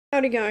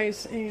Howdy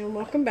guys, and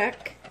welcome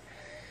back.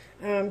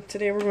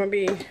 Today we're going to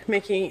be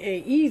making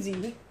a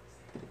easy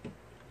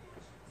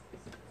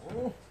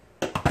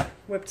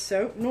whipped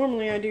soap.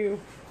 Normally I do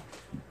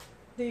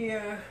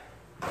the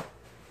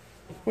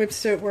whipped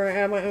soap where I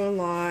add my own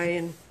lye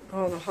and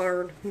all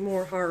the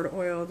more hard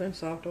oil than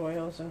soft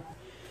oils, and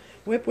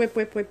whip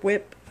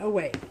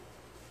away.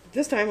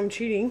 This time I'm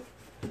cheating.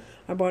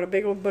 I bought a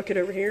big old bucket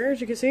over here,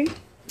 as you can see,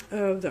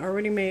 of the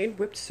already made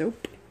whipped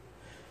soap.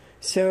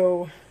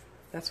 So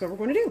that's what we're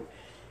going to do.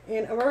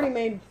 And I've already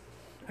made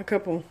a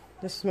couple.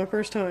 This is my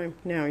first time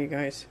now, you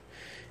guys.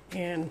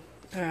 And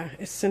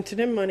it's scented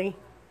in money.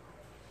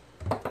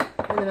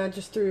 And then I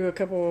just threw a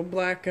couple of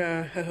black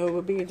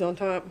jojoba beads on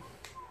top.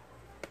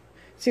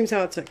 Seems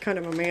how it's a kind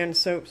of a man's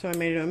soap, so I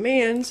made it a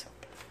man's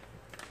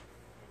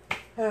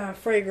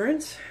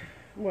fragrance.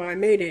 Well, I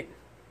made it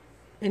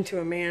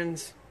into a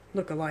man's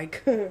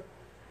look-alike.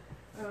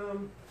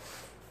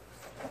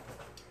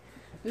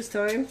 This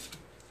time,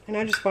 and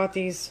I just bought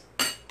these.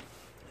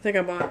 I think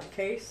I bought a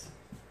case.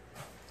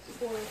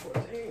 4,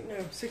 4, 8, no,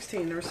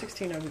 16. There were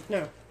 16 of them.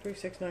 No, 3,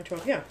 6, 9,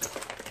 12. Yeah.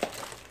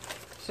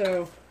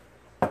 So,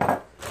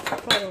 probably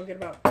gonna get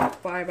about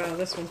 5 out of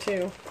this one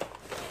too.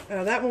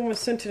 That one was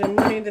scented in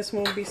money. This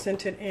one will be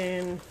scented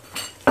in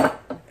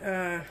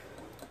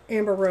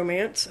Amber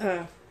Romance.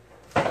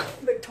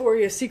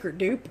 Victoria's Secret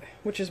dupe,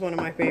 which is one of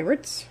my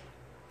favorites.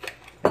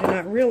 I did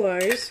not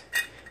realize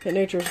that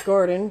Nature's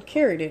Garden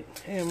carried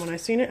it, and when I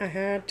seen it, I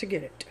had to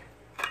get it.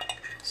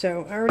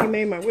 So I already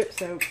made my whip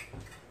soap.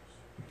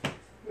 Let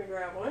me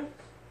grab one.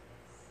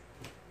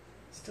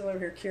 Still over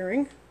here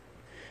curing.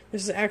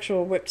 This is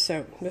actual whipped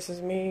soap. This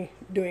is me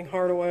doing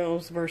hard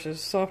oils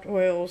versus soft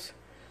oils.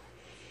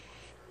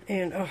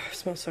 And oh, it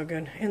smells so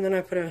good. And then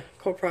I put a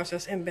cold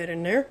process embed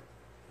in there.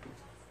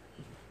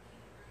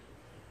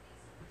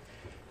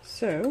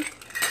 So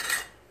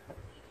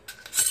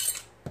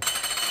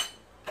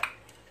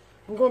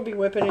I'm going to be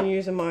whipping and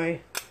using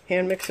my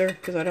hand mixer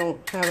because I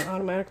don't have an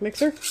automatic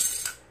mixer.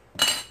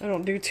 I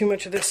don't do too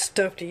much of this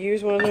stuff to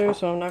use one of those,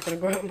 so I'm not going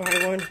to go out and buy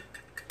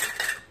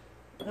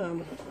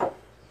one.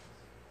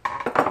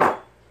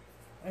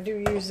 I do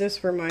use this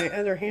for my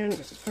other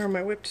hand, or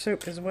my whipped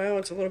soap as well.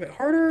 It's a little bit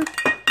harder.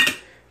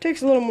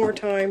 Takes a little more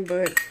time,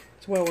 but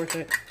it's well worth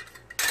it.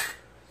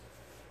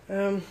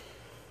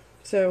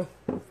 So,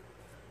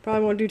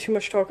 probably won't do too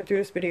much talking through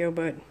this video,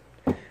 but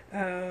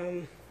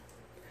I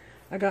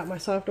got my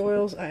soft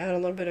oils. I add a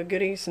little bit of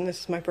goodies, and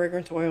this is my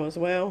fragrance oil as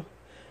well.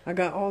 I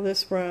got all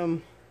this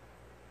from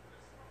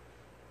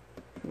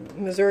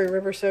Missouri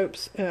River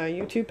Soap's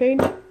YouTube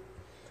page,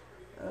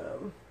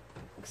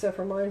 except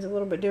for mine's a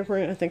little bit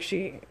different. I think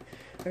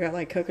I got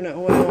like coconut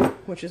oil,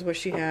 which is what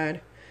she had.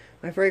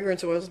 My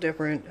fragrance oil is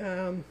different.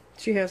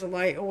 She has a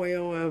light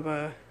oil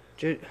of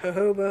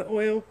jojoba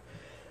oil.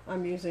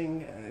 I'm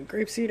using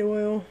grapeseed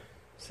oil,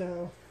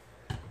 so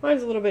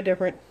mine's a little bit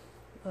different.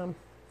 Don't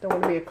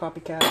want to be a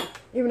copycat,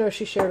 even though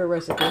she shared a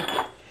recipe.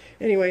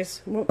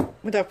 Anyways, well,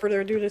 without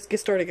further ado, let's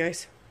get started,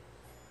 guys.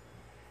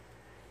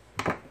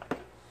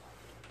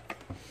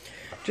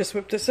 Just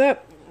whip this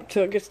up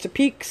until it gets to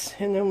peaks,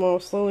 and then we'll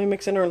slowly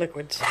mix in our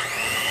liquids.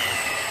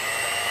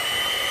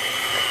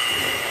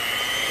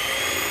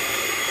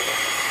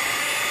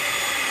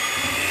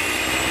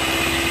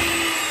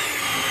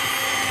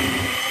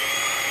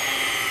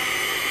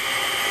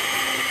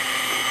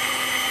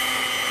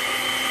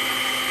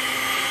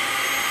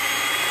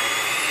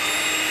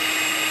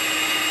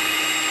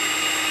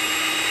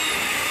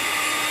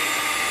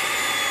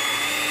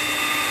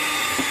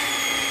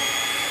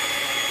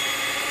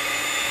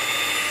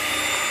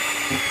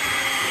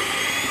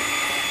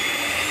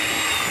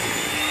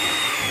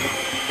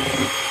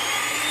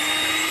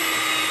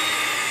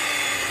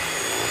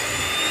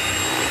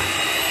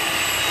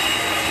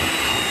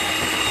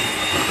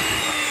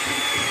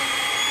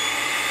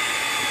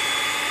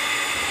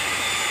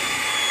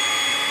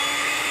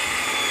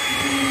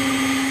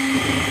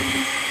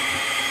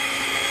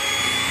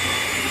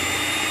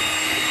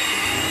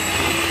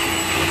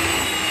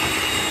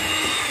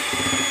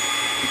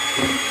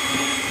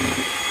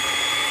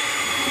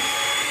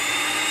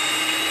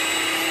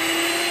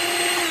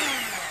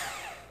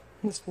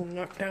 Let's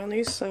knock down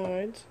these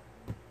sides.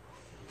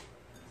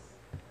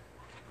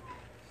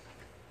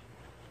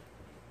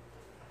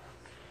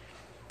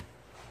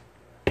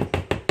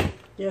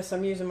 Yes,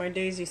 I'm using my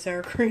Daisy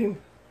sour cream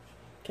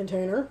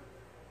container.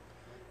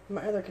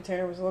 My other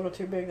container was a little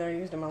too big that I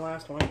used in my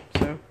last one,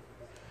 so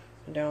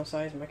I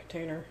downsized my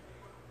container.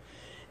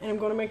 And I'm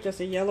going to make this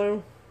a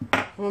yellow.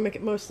 I'm going to make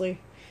it mostly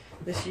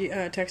this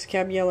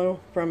Texacab yellow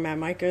from Mad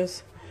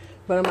Micah's,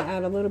 but I'm going to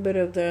add a little bit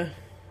of the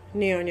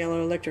neon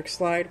yellow electric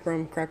slide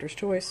from Crafter's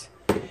Choice,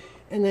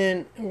 and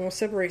then I'm going to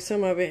separate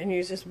some of it and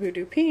use this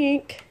voodoo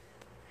pink,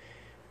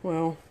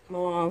 well,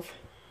 mauve,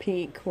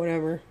 pink,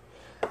 whatever,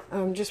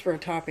 just for a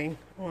topping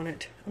on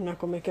it. I'm not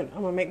going to make it,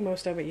 I'm going to make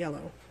most of it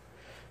yellow,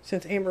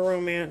 since Amber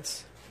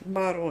Romance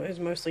bottle is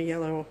mostly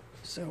yellow.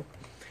 So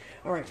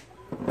alright,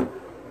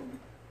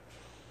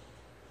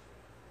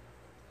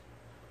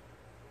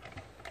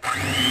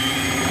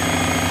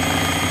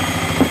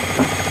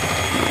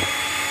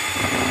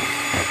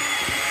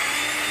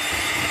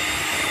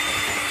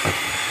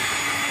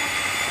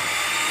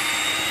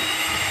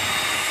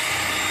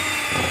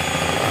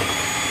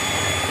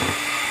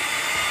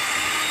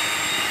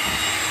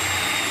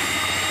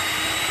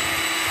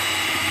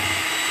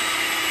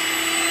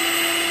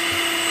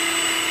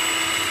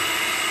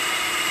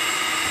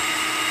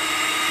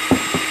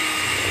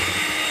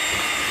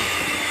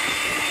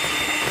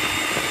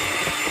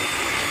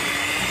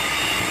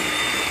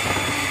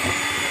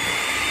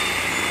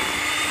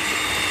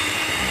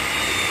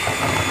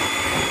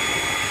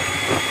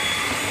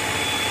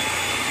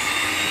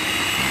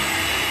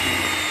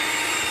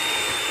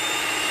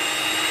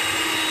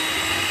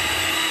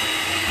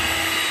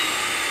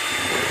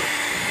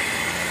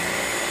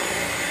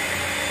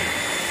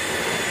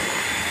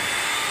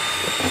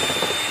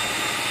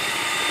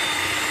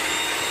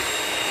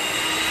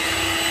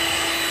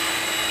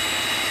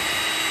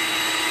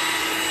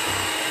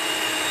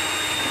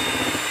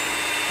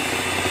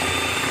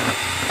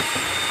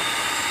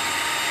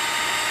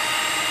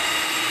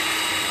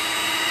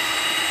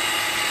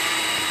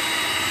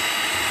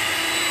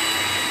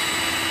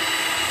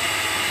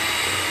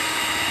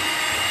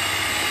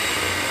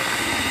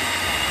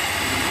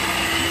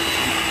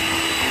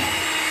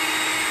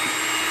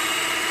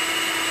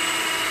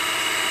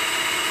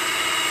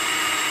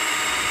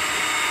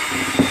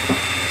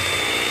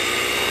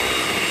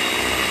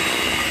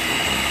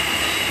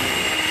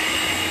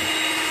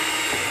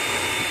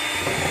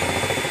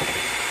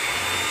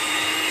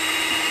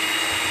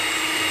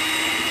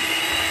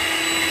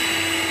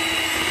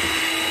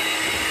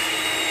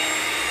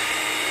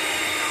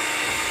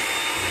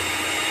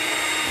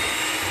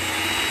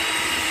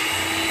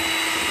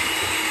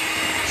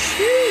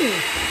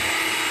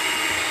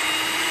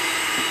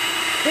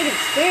 It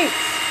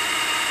stinks.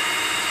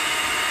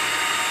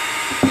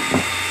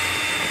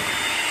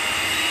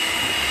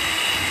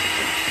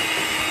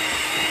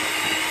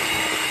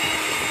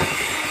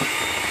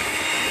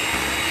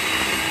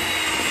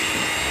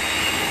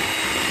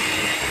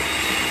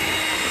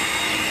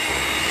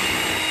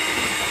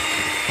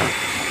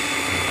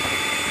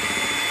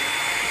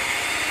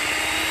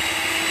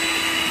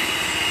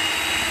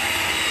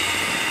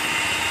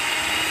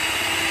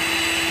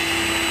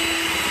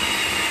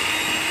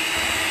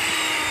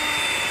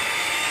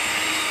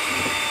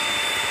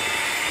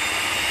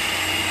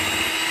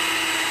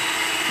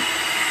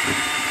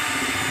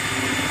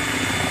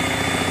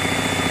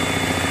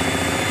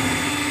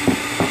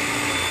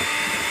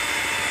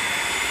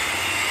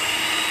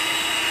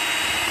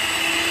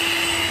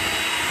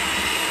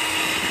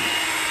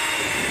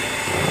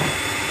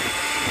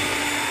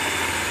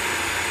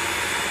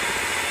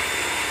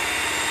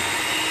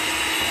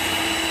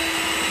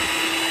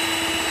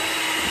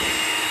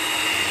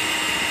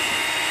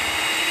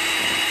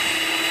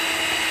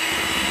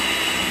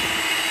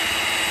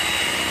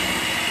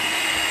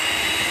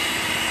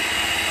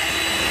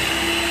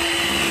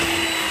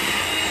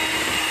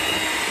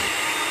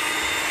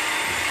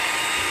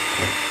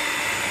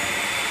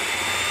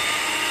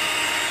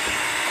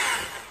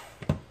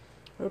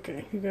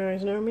 Okay, you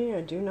guys know me,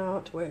 I do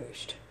not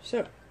waste.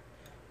 So,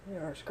 we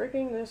are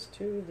scraping this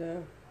to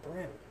the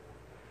brim.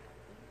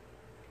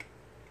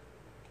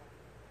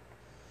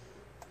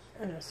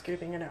 And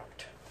scooping it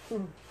out.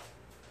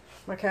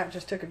 My cat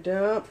just took a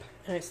dump,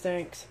 and it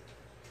stinks.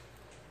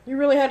 You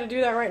really had to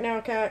do that right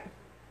now, cat?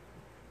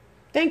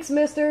 Thanks,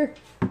 mister!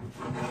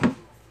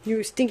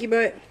 You stinky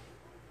butt.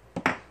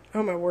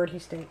 Oh my word, he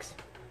stinks.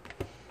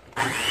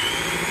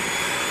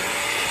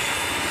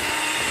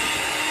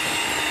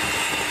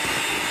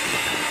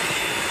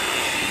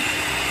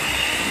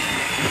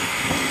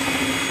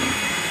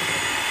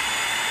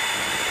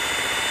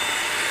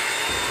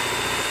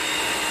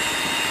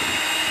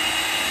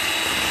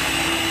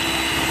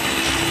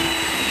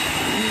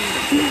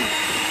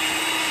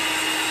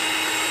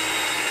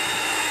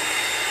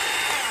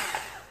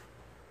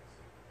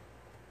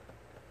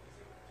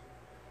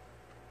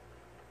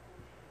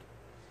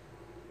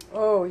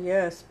 Oh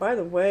yes, by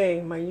the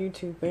way, my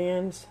YouTube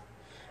fans,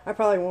 I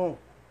probably won't,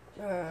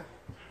 well,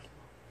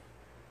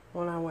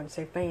 I wouldn't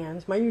say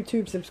fans, my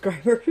YouTube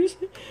subscribers,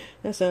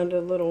 that sounded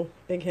a little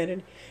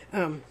big-headed,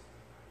 I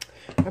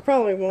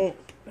probably won't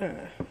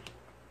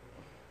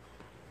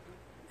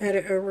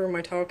edit over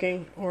my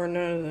talking or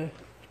none of the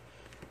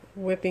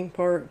whipping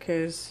part,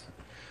 because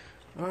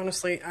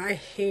honestly, I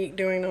hate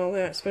doing all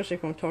that, especially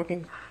if I'm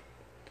talking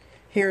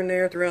here and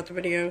there throughout the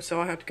video,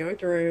 so I have to go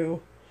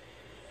through,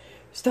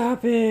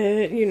 stop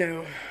it, you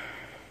know,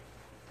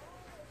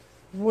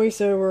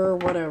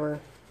 voiceover, whatever.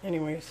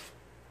 Anyways,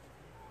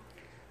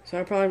 so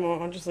I probably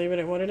won't. I'll just leave it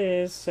at what it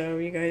is. So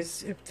you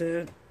guys, if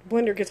the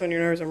blender gets on your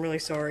nerves, I'm really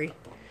sorry.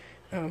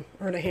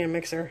 Or the hand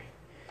mixer.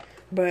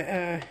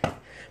 But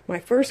my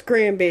first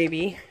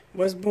grandbaby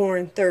was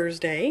born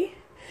Thursday.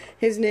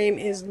 His name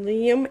is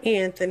Liam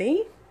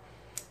Anthony.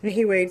 And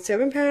he weighed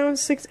 7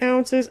 pounds, 6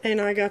 ounces, and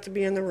I got to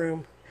be in the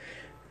room.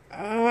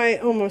 I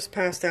almost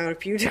passed out a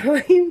few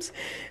times,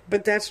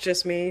 but that's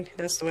just me.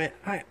 That's the way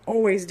I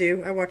always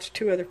do. I watched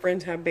 2 other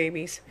friends have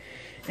babies,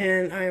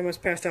 and I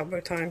almost passed out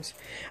both times.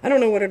 I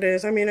don't know what it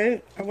is. I mean,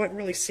 I wasn't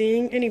really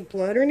seeing any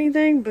blood or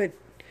anything, but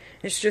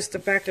it's just the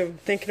fact of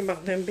thinking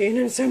about them being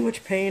in so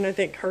much pain, I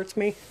think hurts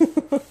me.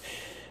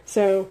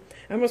 So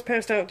I almost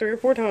passed out 3 or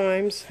 4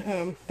 times.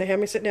 They had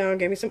me sit down,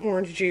 gave me some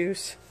orange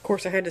juice. Of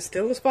course, I had to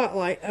steal the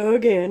spotlight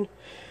again.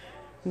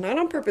 Not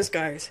on purpose,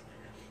 guys.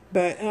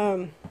 But,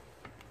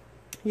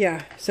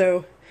 yeah,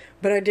 so,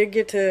 but I did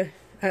get to,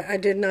 I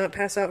did not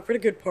pass out for the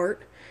good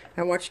part.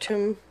 I watched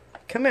him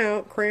come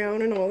out,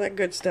 crown and all that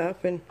good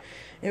stuff, and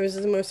it was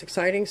the most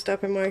exciting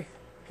stuff in my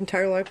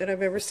entire life that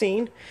I've ever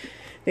seen.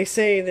 They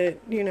say that,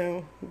 you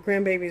know,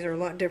 grandbabies are a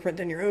lot different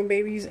than your own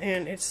babies,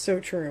 and it's so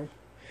true.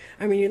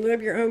 I mean, you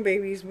love your own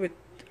babies with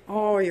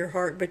all your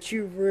heart, but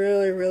you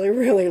really, really,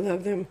 really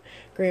love them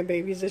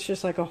grandbabies. It's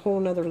just like a whole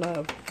nother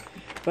love.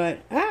 But,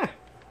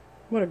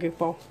 what a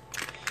goofball.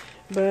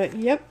 But,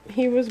 yep,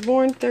 he was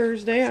born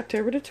Thursday,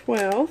 October the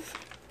 12th.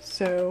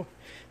 So,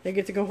 they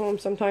get to go home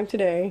sometime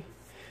today.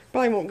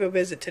 Probably won't go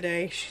visit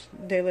today.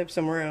 They live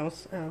somewhere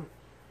else.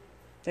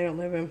 They don't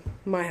live in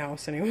my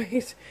house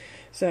anyways.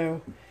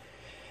 So,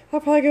 I'll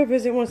probably go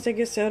visit once they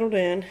get settled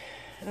in.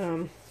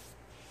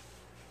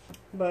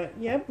 But,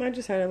 yep, I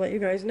just had to let you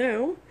guys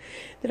know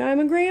that I'm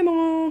a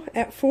grandma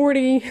at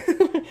 40.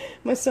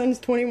 My son's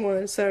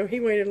 21, so he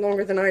waited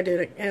longer than I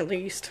did, at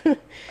least.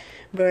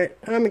 But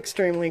I'm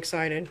extremely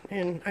excited,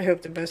 and I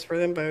hope the best for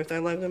them both. I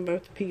love them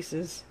both to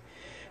pieces.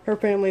 Her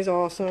family's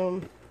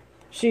awesome.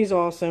 She's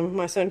awesome.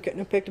 My son couldn't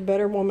have picked a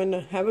better woman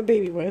to have a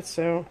baby with,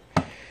 so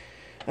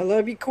I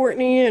love you,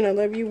 Courtney, and I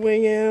love you,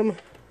 William,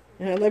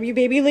 and I love you,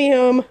 baby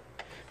Liam.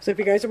 So if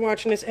you guys are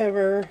watching this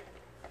ever,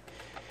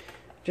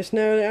 just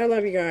know that I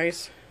love you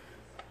guys.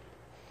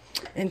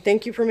 And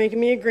thank you for making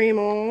me a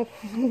grandma.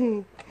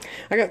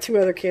 I got 2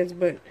 other kids,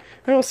 but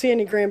I don't see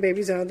any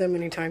grandbabies out of them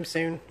anytime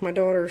soon. My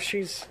daughter,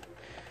 she's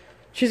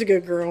a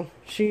good girl.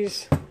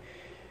 She's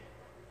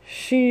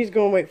going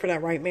to wait for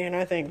that right man,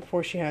 I think,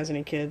 before she has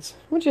any kids,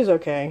 which is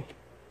okay.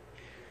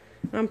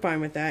 I'm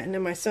fine with that. And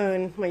then my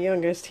son, my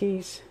youngest,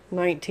 he's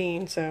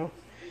 19, so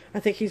I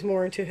think he's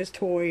more into his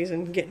toys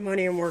and getting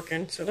money and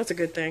working, so that's a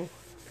good thing.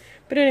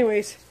 But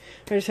anyways,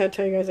 I just had to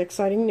tell you guys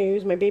exciting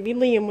news. My baby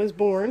Liam was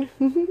born.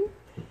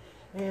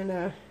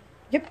 And,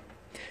 yep.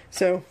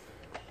 So,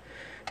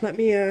 let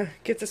me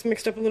get this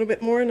mixed up a little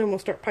bit more, and then we'll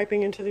start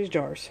piping into these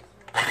jars.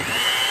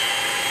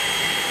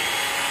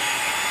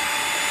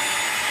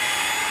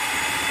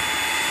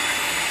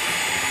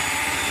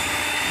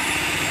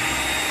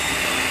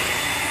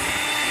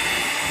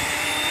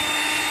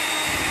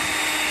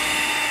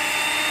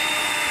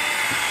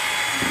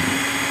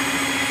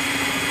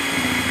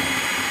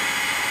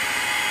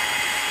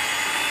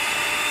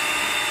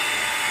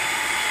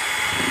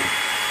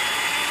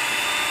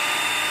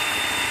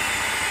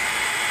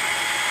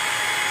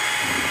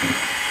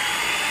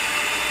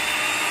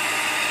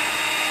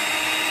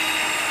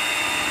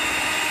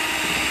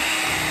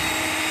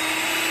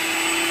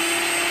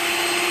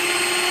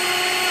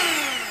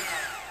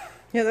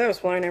 Yeah, that was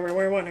flying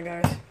everywhere, wasn't it,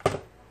 guys?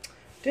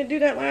 Didn't do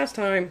that last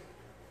time.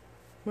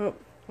 Well,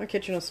 my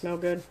kitchen will smell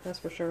good, that's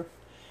for sure.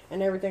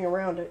 And everything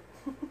around it.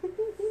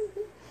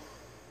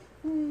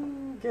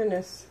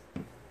 Goodness.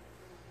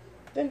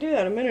 Didn't do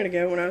that a minute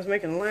ago when I was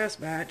making the last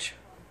batch.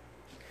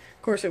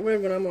 Of course it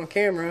would when I'm on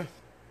camera.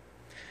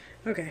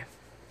 Okay.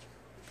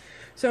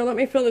 So let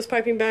me fill this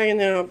piping bag and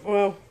then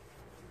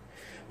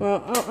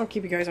I'll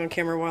keep you guys on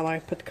camera while I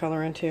put the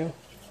color in too.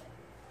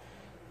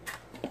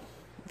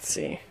 Let's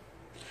see.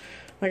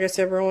 Like I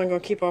said, we're only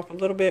going to keep off a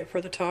little bit for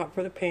the top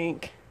for the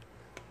pink.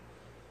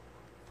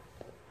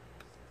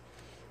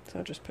 So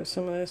I'll just put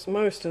some of this,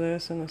 most of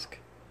this, in this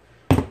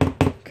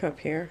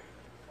cup here.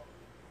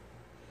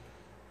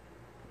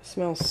 It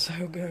smells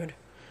so good.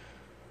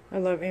 I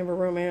love Amber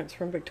Romance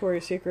from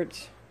Victoria's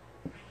Secrets.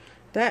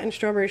 That and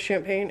Strawberry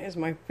Champagne is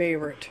my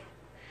favorite.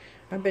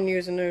 I've been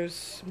using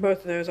those, both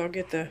of those. I'll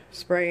get the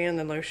spray and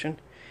the lotion.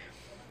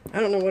 I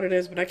don't know what it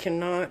is, but I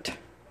cannot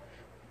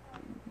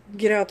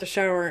get out the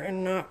shower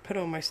and not put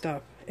on my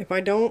stuff. If I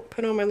don't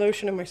put on my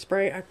lotion and my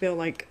spray, I feel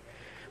like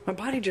my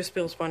body just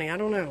feels funny. I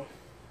don't know.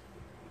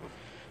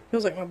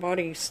 Feels like my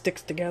body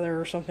sticks together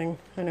or something.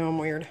 I know I'm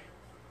weird.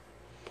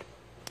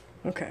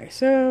 Okay,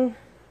 so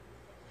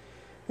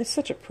it's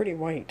such a pretty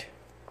white.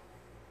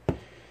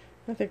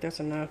 I think that's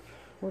enough.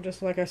 We're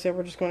just, like I said,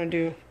 we're just going to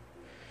do,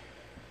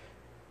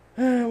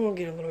 we'll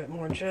get a little bit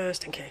more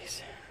just in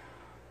case.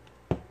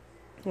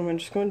 I'm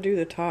just going to do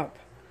the top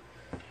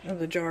of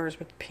the jars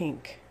with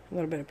pink. A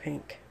little bit of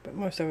pink, but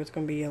most of it's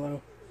going to be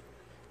yellow.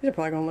 These are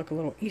probably going to look a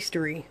little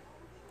Eastery.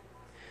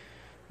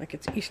 Like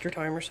it's Easter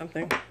time or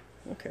something.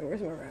 Okay, where's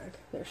my rag?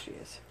 There she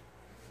is.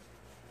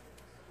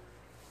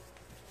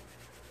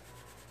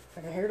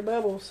 I can hear the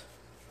bubbles.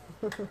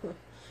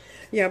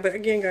 Yeah, but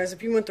again, guys,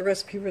 if you want the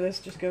recipe for this,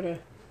 just go to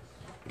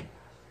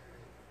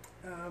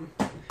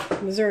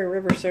Missouri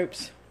River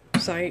Soap's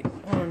site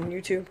on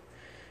YouTube.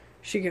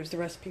 She gives the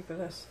recipe for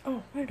this.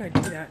 Oh, why did I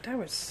do that? That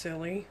was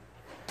silly.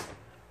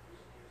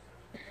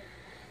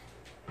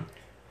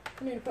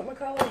 I need to put my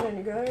colors in,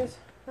 you guys.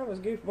 That was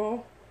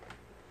goofball.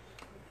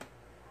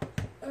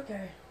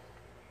 Okay.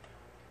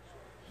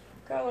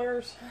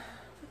 Colors.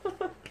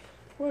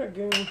 What a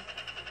goon.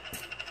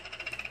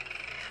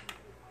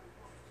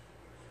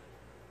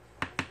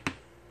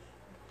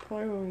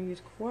 Probably will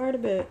use quite a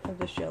bit of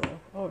this yellow.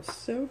 Oh, it's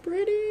so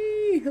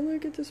pretty.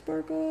 Look at the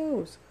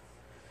sparkles.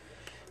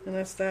 And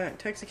that's that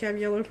Taxicab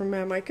yellow from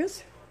Mad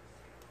Micah's.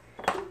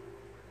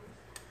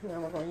 Now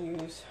we're going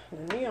to use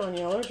the neon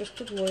yellow just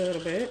a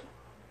little bit.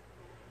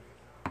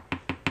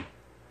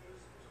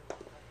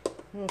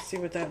 We'll see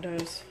what that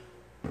does.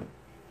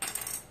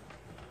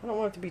 I don't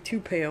want it to be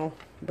too pale,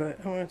 but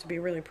I want it to be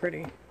really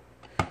pretty.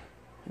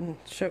 And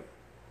so,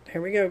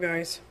 here we go,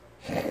 guys.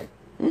 Okay.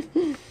 I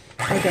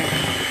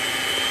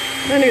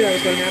knew that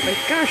was going to happen.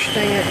 Gosh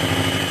dang it.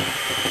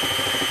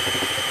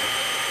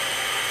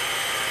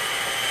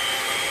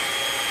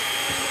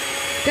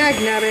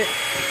 Dagnabbit.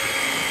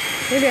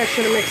 Maybe I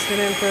should have mixed it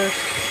in first.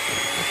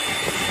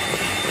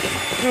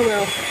 Oh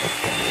well.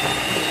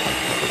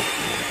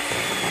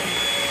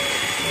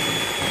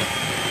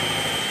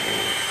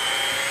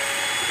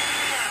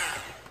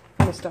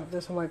 I'm going to stop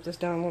this and wipe this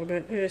down a little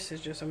bit. This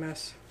is just a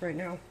mess right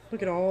now.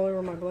 Look at all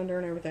over my blender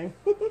and everything.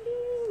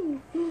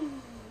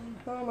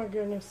 Oh my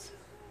goodness.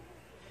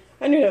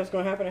 I knew that was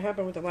going to happen. It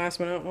happened with the last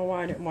one. I don't know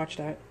why I didn't watch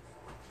that.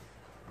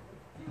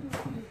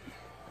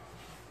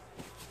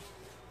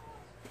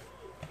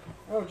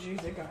 Oh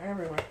geez, it got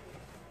everywhere.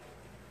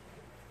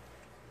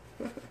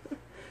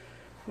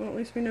 Well, at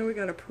least we know we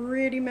got a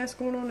pretty mess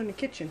going on in the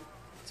kitchen.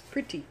 It's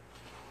pretty.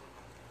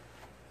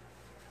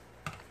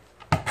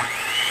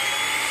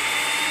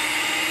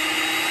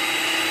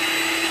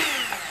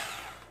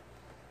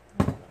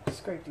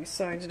 Scrape these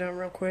sides down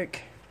real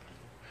quick.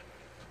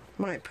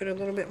 Might put a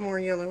little bit more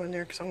yellow in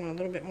there because I want a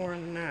little bit more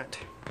than that.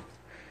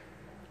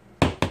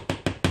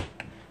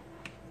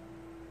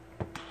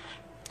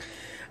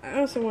 I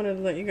also wanted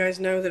to let you guys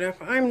know that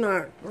if I'm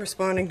not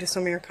responding to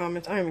some of your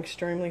comments, I am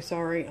extremely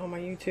sorry on my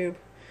YouTube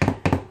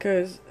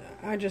because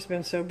I've just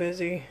been so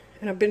busy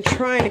and I've been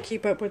trying to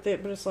keep up with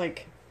it, but it's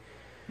like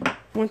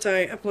once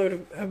I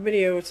upload a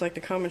video, it's like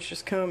the comments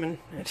just come and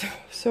it's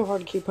so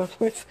hard to keep up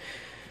with.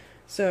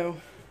 So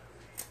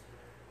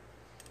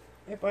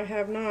if I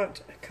have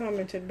not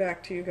commented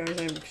back to you guys,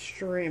 I'm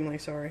extremely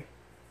sorry.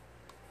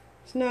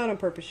 It's not on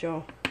purpose,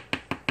 y'all.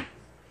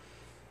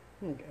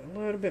 Get a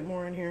little bit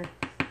more in here.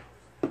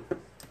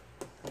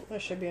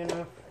 That should be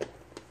enough.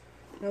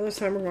 Now this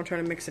time we're going to try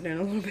to mix it in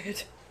a little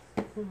bit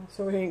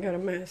so we ain't got a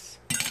mess.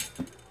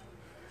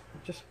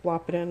 Just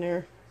flop it in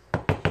there.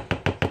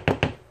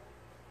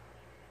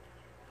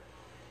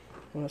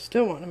 Well, it's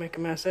still wanting to make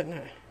a mess, isn't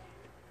it?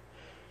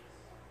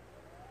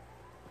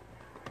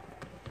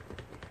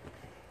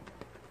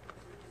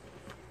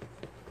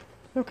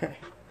 Okay.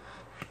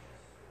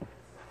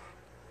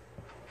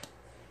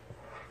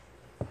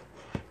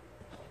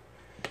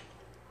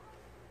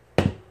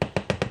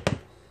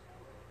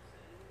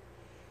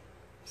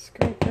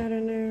 Scrape that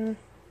in there.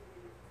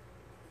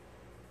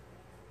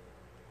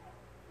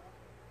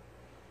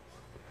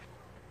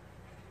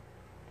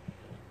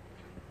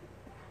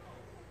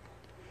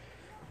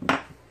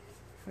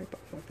 Wipe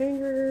off my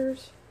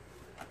fingers.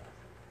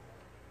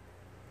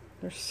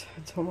 There's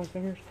suds on my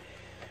fingers.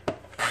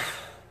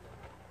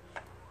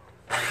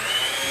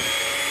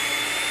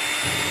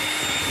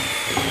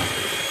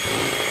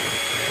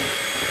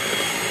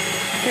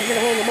 Can't get a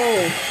hold of the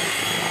bowl.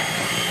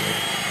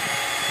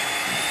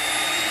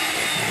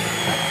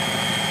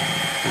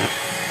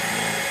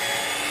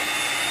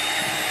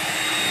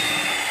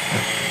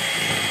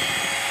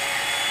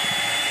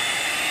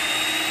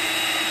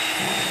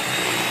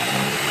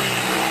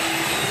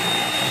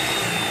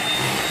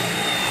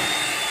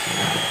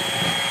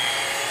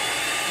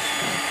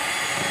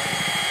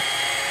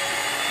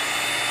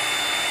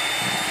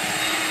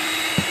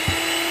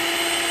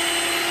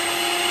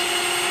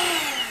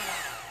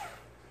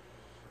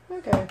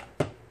 Okay.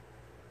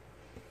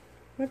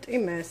 What a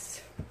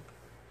mess.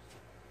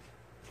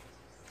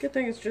 Good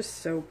thing it's just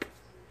soap.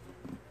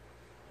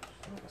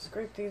 I'll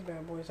scrape these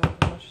bad boys off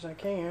as much as I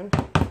can.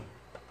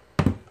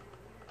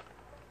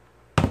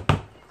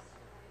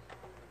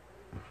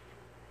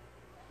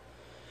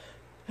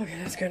 Okay,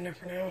 that's good enough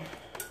for now.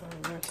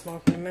 I'll rinse them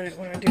off in a minute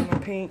when I do my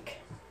pink.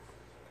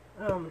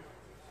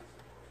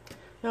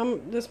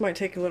 This might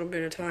take a little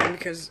bit of time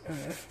because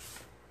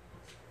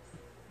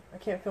I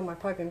can't fill my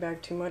piping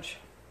bag too much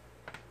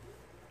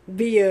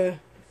via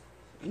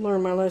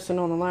learn my lesson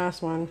on the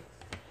last one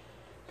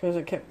because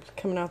it kept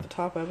coming out the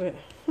top of it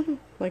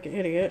like an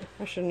idiot.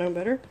 I should know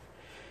better.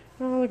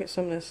 Oh, look at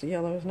some of this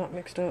yellow is not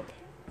mixed up.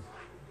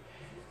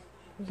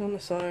 It's on the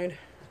side.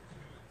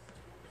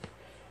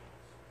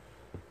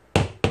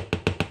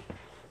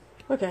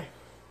 Okay,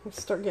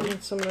 let's start getting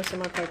some of this in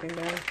my piping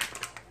bag.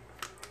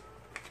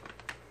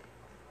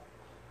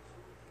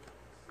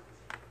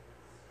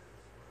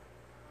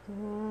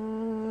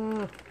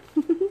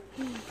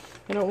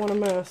 I don't want to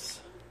mess.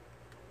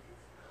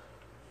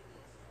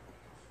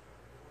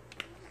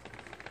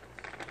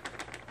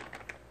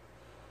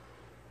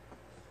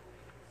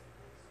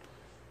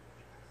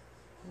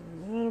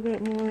 A little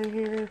bit more in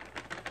here.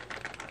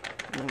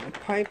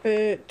 pipe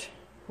it.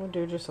 We'll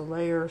do just a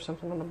layer or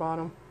something on the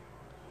bottom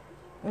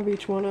of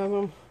each one of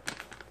them.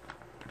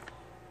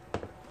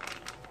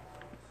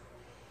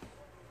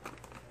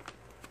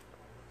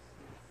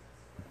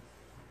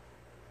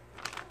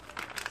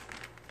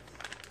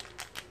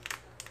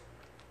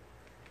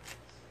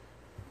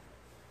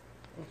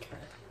 Okay.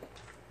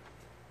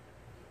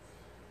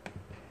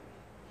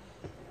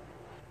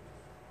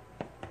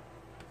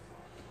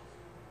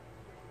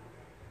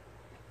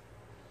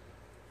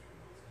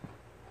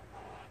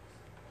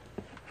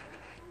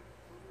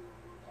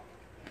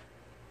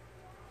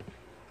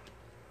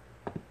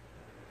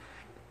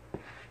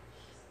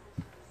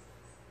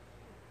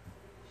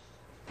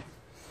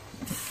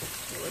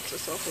 Lift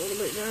this off a little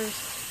bit,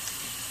 guys.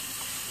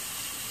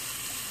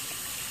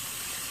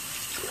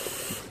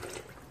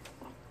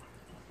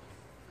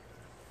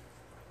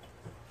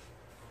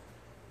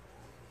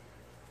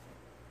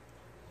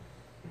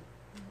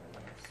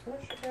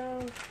 Smush it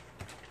down.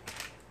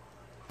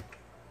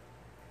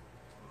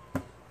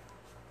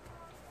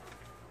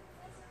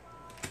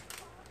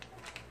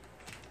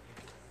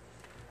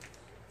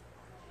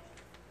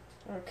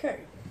 Okay,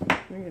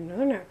 let me get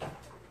another napkin.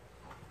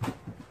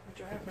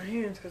 Dry off my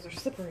hands because they're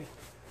slippery.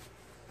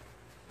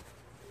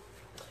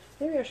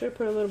 Maybe I should have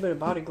put a little bit of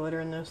body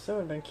glitter in this. That would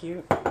have been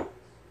cute.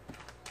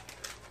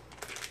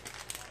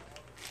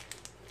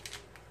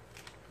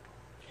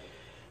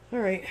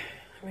 Alright,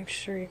 make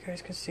sure you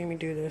guys can see me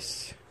do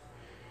this.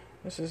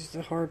 This is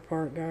the hard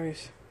part,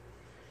 guys.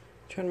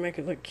 Trying to make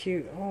it look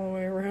cute all the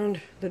way around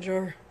the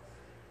jar.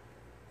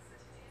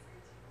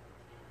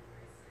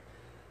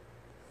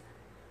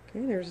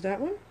 Okay, there's that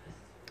one.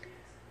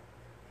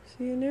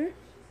 See in there?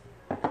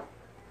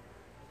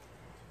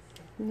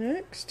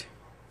 Next.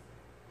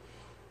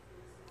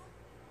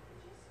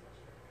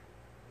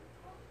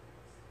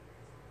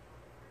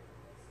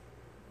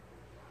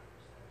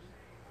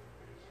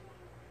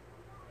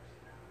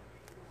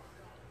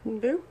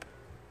 Boop.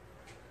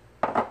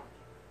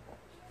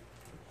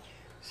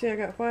 See, I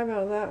got 5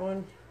 out of that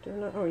one.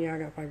 Didn't I? Oh yeah, I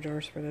got 5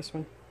 jars for this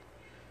one.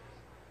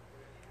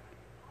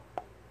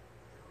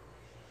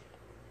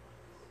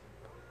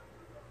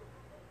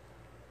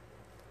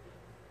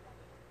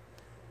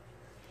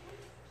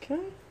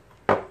 Okay.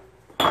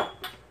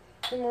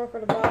 2 more for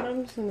the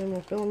bottoms, and then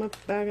we'll fill them up,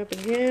 bag up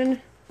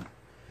again.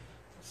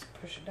 Let's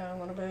push it down a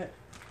little bit.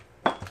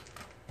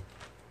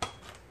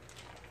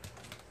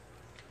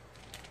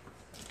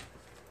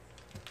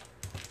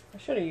 I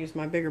should have used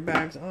my bigger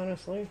bags,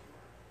 honestly.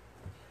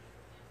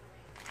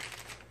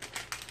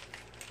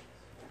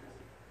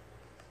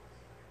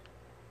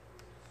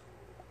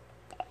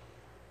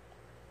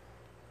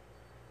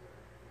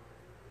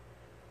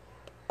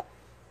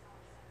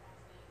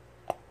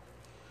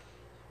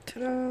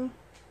 Ta-da!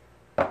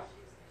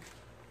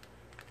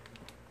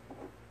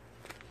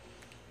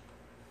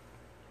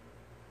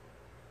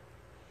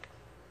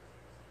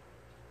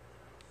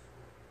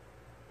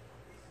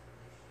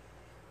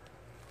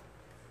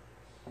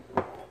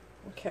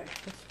 Okay,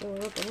 let's fill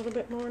it up a little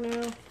bit more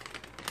now.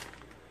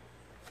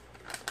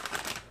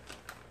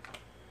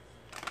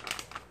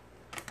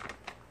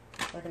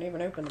 I can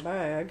even open the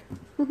bag.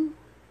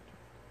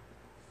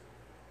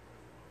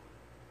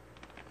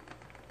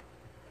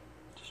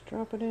 Just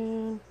drop it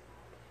in.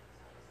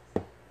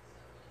 I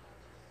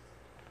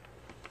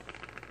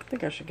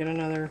think I should get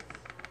another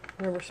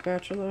rubber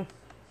spatula.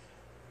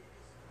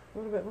 A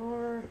little bit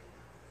more.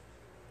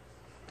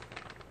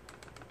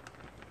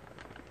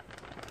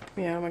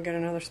 Yeah, I'm gonna get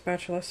another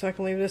spatula so I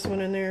can leave this one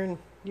in there and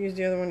use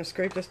the other one to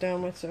scrape this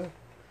down with. So,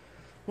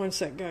 one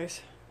sec,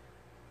 guys.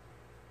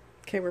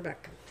 Okay, we're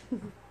back.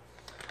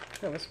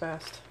 That was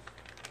fast.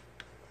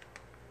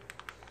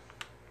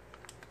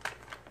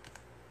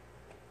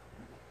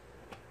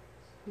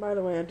 By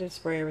the way, I did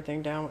spray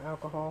everything down with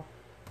alcohol.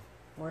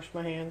 Washed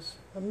my hands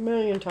a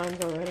million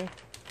times already.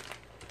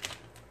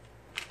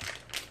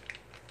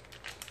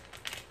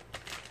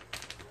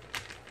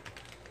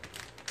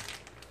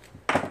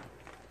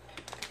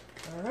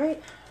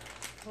 Alright,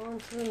 on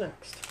to the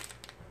next.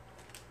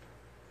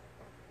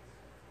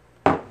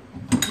 I'm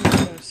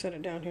going to set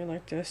it down here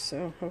like this,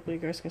 so hopefully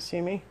you guys can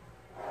see me.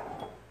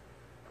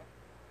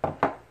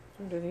 I'll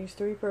do these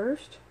 3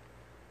 first.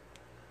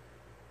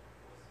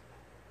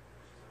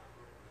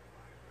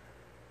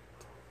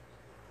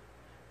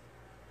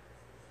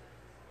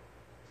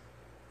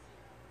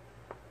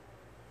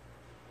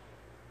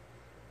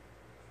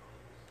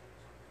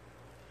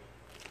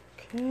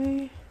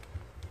 Okay,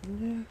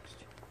 next.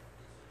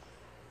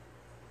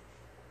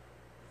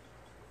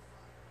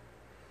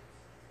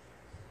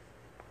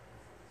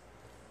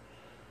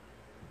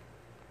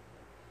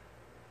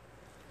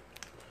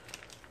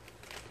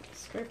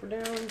 Scrape her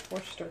down before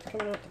she starts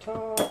coming out the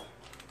top.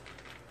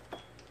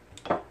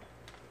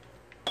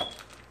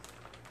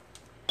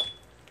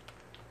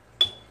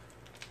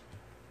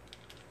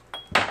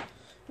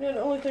 Yeah,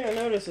 the only thing I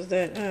noticed is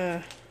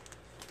that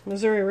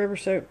Missouri River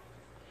Soap,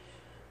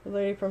 the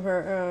lady from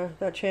her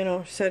that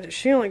channel, said that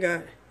she only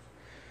got,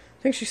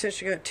 I think she said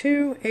she got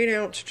 2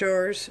 8-ounce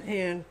jars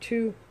and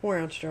 2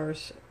 4-ounce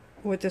jars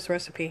with this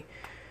recipe.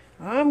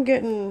 I'm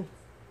getting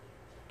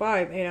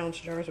 5 8-ounce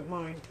jars with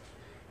mine.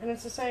 And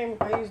it's the same,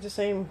 I used the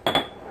same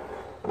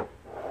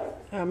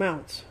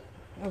amounts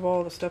of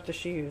all the stuff that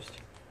she used.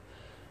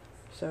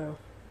 So.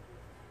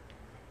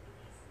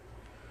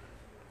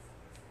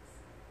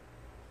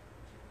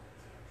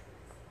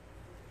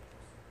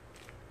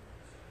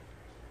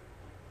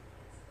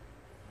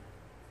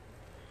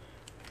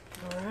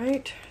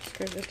 Alright,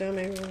 scrape this down.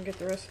 Maybe we can get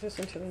the rest of this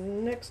into the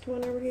next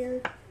one over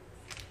here.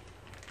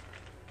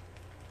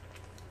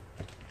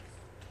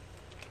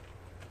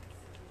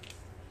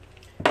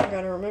 I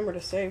gotta remember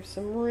to save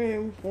some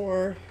room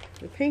for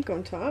the pink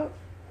on top.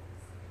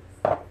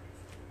 Let's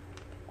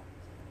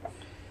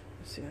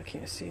see, I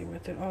can't see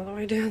with it all the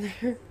way down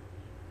there.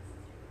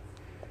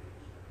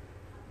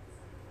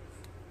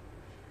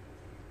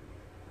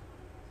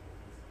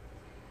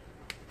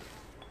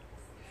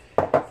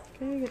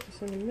 Okay, get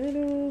this in the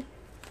middle.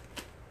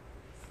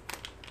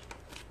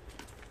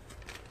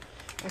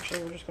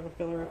 Actually, we're just going to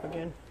fill her up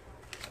again.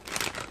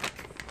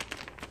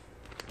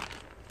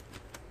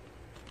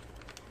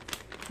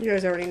 You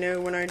guys already know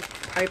when I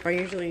pipe, I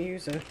usually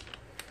use a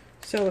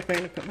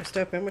cellophane to put my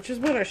stuff in, which is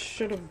what I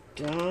should have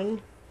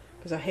done,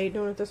 because I hate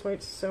doing it this way.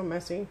 It's so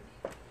messy.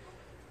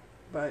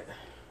 But,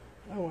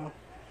 oh well.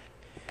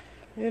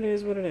 It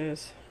is what it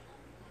is.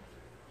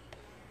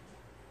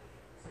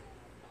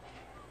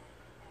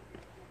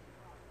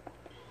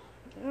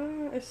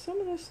 Is some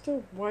of this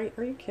still white?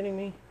 Are you kidding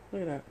me?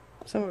 Look at that.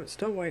 Some of it's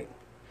still white.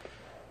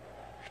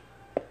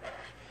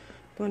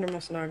 Blender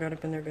must not have got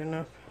up in there good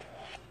enough.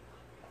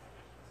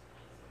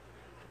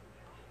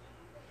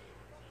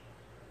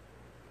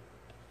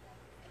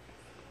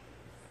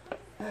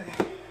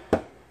 Okay.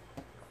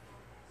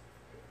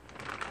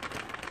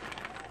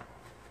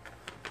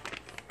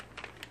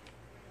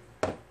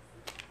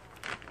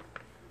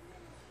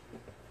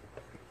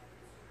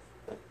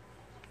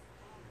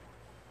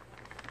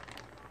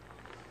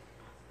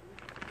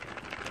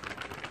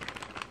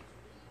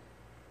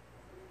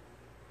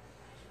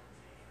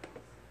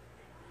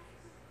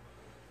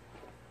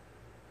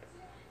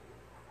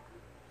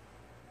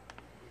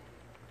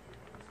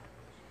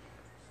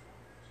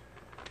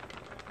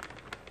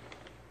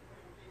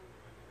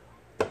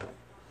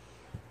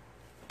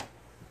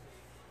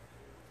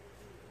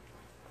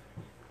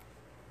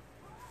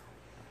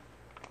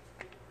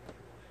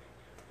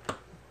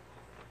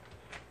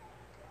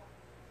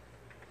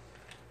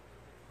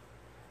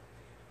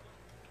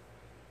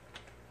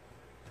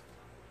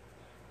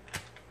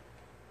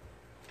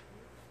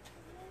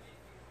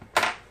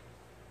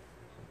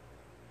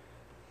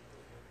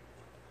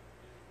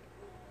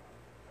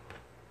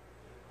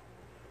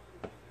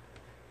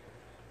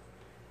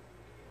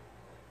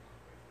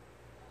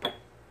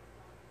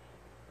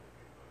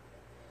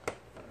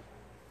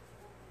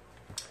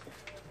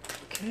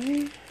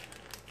 Okay.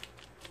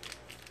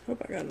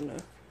 Hope I got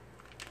enough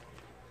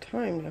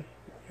time to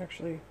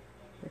actually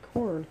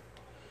record.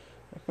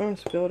 My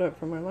phone's filled up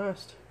from my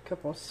last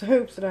couple of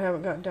soaps that I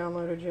haven't got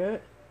downloaded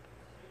yet.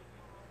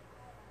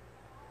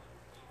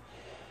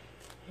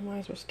 Might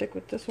as well stick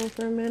with this one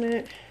for a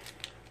minute.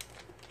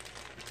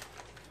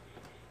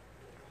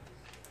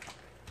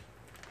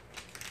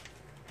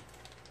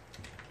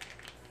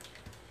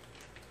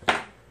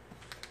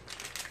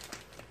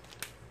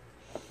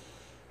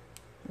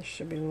 This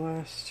should be the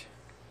last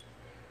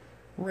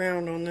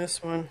round on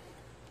this one,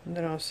 and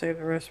then I'll save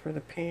the rest for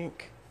the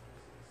pink.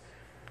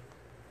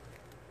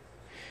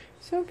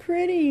 So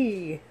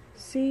pretty!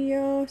 See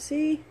y'all?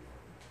 See?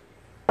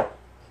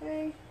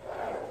 Okay.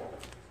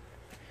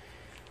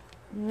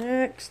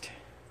 Next.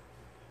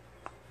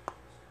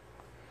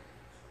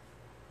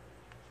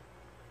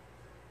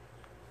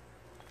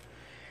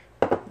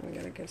 We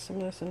gotta get some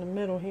of this in the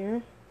middle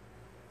here.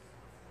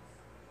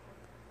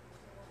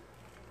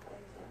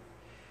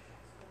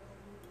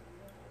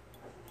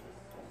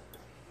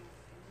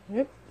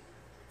 Yep.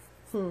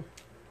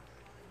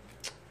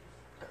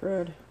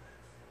 Crud.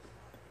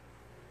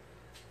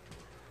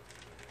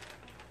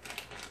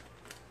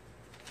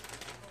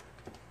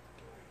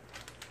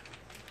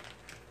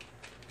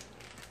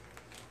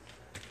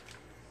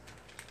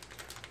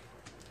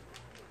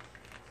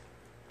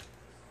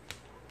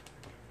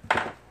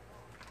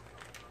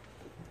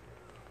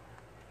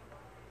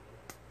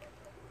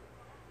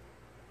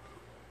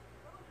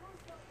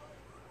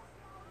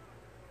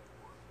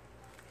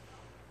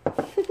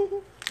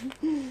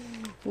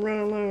 Run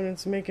alone,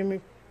 it's making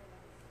me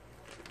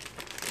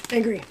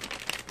angry.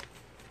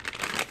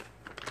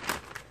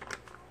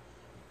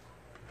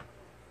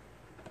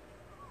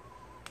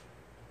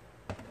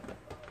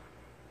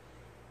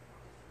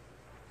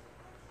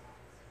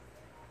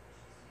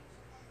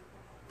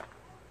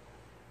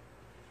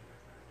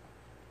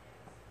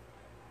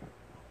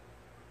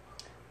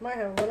 Might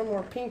have a little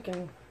more pink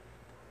and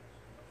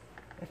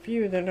a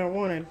few that I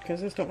wanted,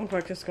 because this don't look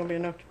like this is going to be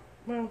enough.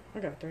 Well, I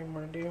got 3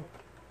 more to do.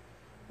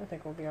 I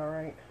think we'll be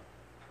alright.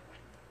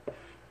 Of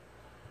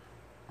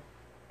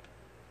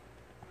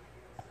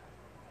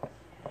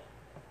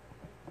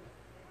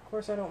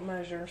course I don't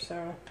measure,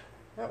 so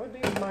that would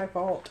be my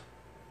fault.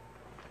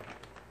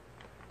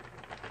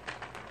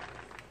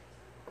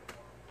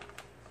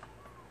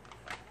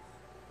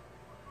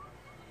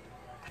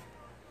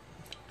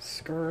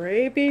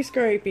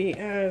 scrapey,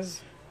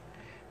 as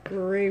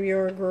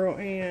Graveyard Girl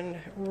and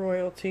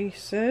Royalty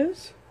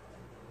says.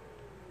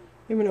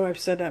 Even though I've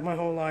said that my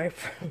whole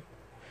life.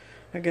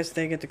 I guess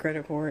they get the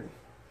credit for it.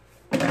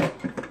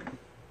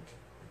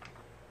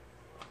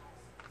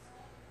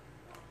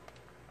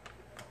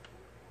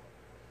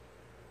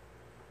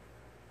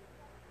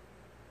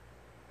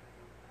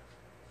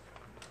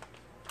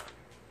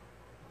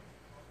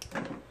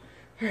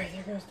 Alright,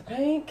 there goes the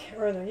pink,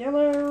 or the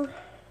yellow.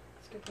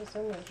 Let's get this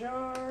in the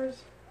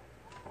jars.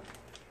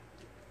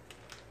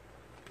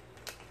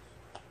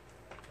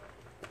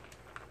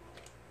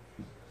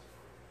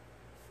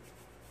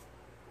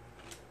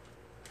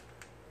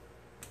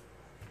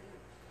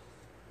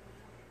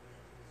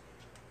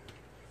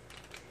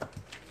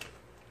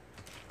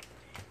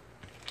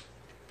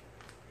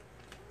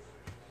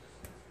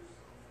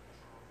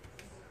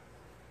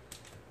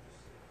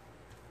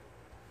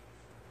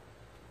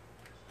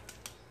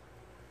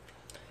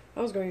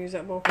 I was going to use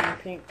that bowl for the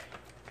pink.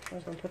 I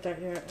was going to put that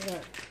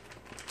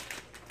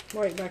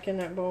white back in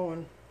that bowl,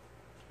 and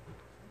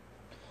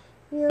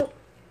yep,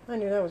 I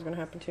knew that was going to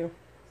happen too.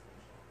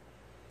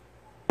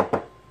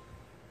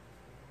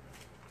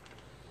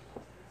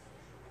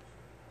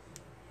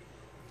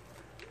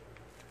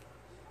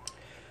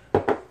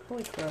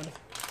 Holy crud.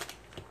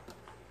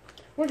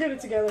 We'll get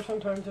it together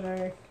sometime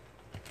today.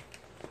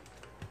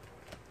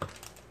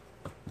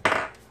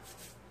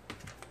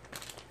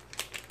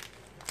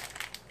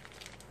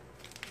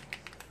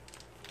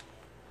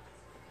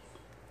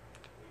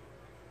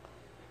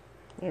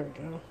 There we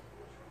go.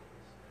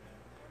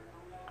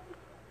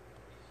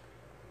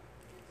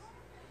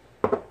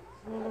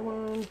 Another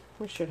one.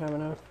 We should have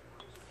enough.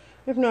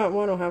 If not,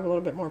 one will have a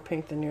little bit more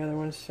pink than the other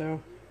ones,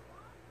 so.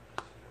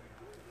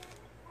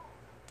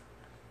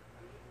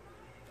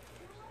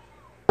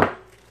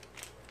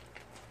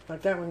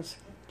 Like that one's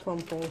plum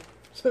full,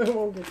 so it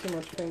won't get too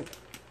much pink.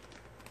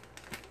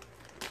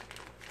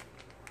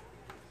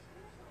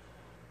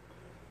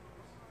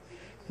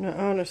 Now,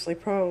 honestly,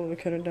 probably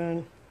could have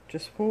done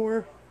just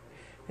 4.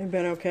 It'd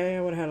been okay.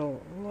 I would have had a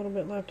little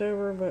bit left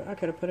over, but I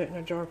could have put it in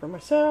a jar for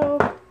myself.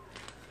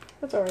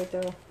 That's alright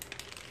though.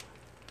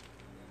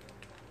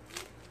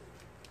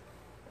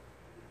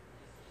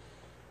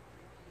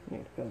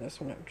 Need to fill this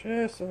one up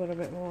just a little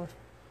bit more.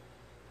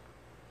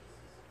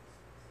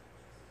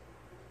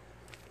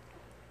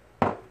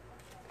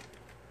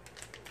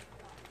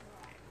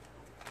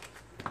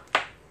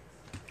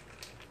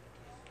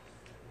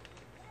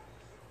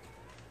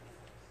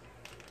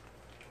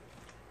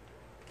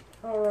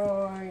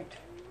 Alright.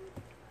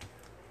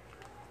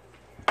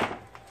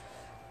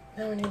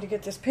 Now we need to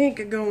get this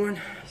pink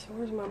going. So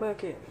where's my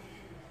bucket?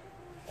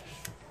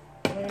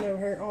 Laying over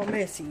here all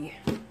messy.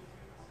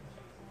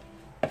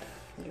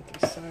 Get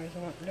these sides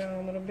up down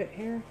a little bit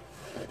here.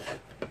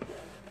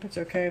 It's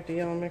okay if the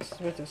yellow mixes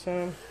with the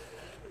some.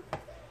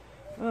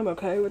 I'm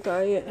okay with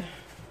that.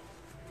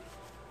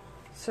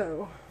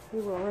 So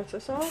we will rinse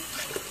this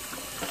off.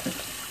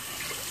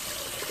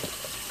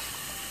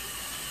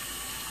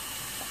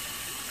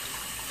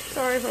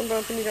 Sorry if I'm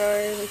bumping you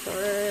guys. I'm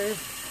sorry.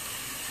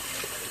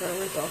 Trying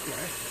to rinse off my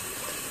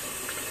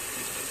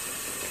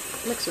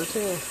mixer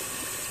too.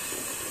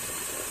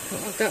 I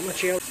don't like that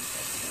much yellow.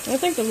 I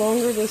think the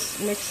longer this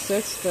mix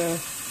sits,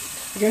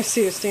 you guys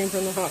see the steam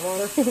from the hot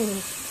water. I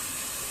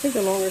think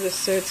the longer this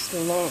sits,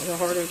 the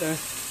harder the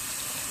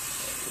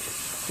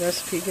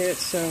recipe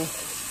gets, so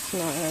it's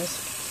not as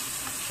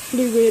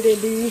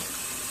fluidity.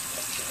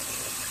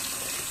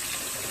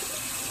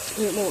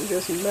 It won't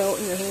just melt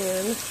in your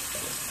hand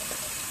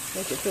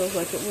like it feels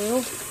like it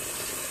will.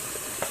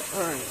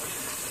 Alright.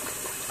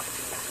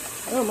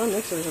 Oh, my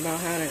mixer's about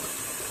had it.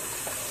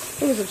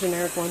 It was a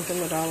generic one from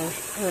the dollar,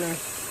 or no,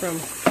 from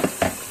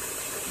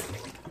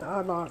the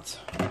Odd Lots,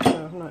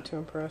 so I'm not too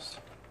impressed.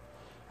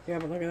 Yeah,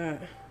 but look at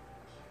that.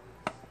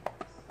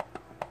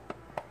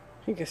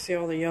 You can see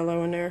all the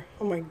yellow in there.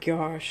 Oh my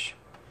gosh.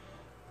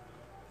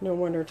 No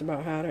wonder it's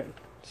about had it.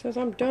 It says,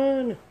 I'm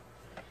done.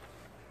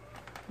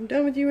 I'm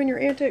done with you and your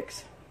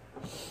antics.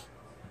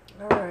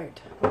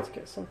 Alright, let's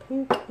get some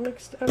pink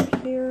mixed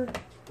up here.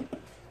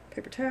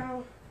 Paper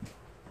towel.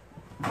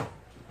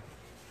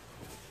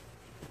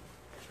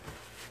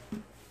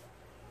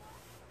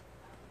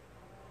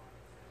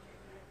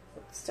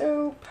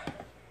 Soap.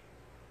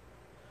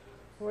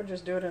 We'll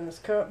just do it in this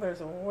cup.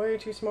 There's a way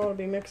too small to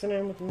be mixing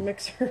in with the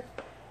mixer.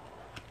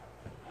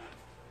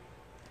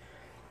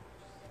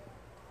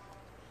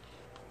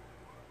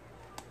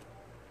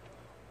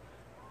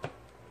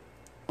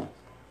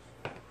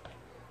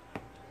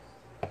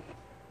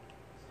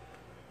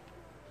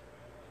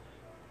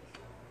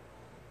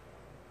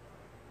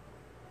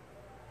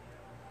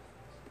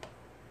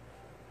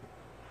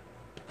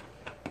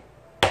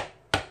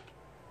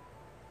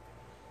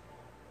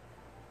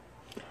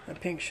 That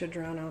pink should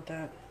drown out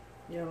that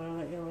yellow.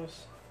 That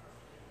yellow's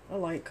a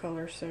light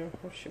color, so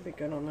we should be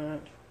good on that.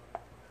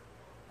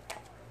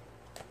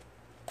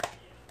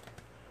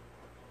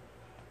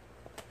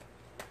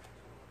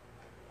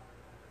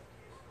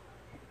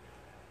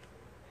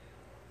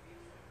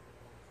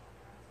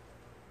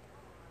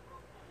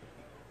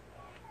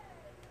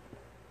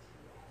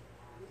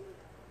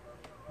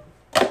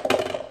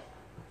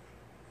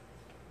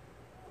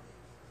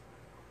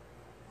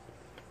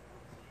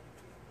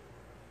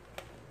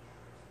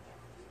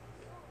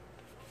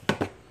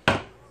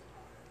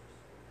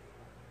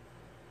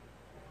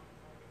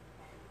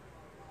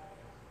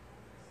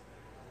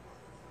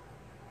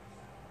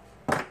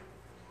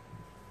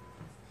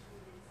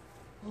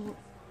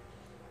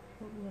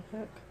 What in the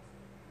heck?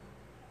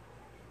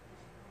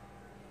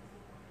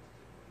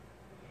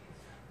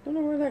 Don't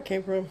know where that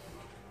came from.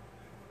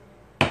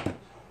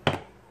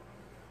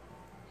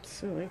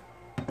 Silly.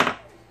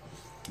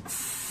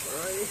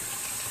 Alrighty.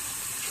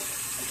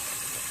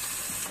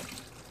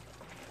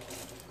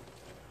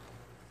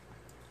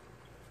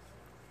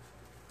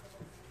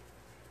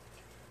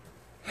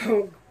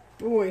 Oh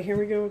boy, here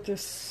we go with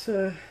this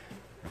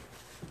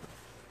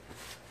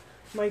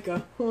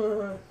mica.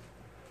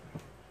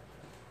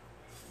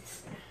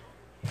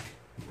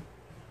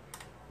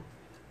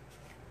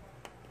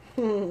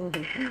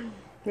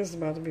 This is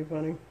about to be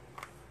funny.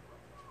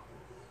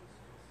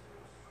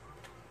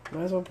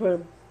 Might as well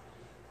put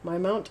my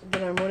amount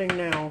that I'm running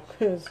now,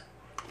 because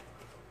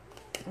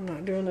I'm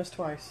not doing this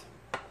twice.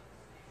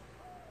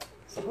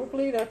 So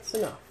hopefully that's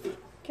enough.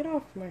 Get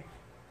off my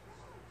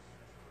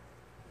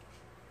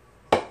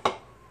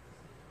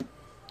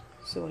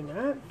silly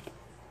mat.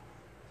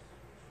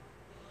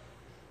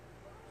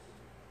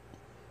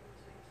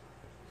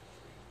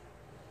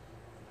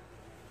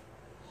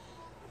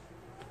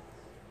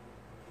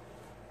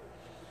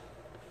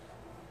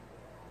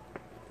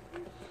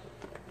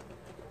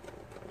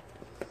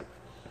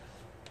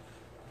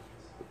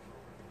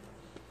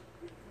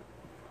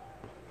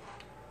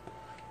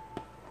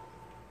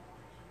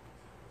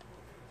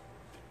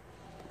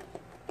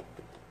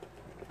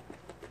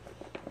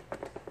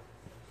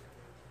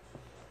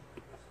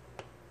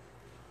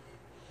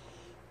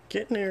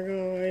 Getting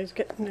there, guys.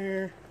 Getting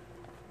there.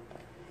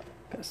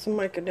 Got some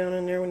mica down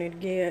in there we need to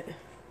get.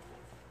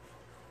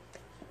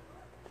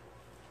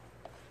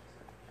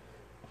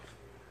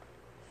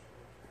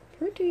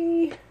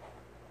 Pretty.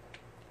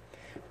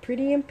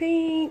 Pretty and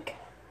pink.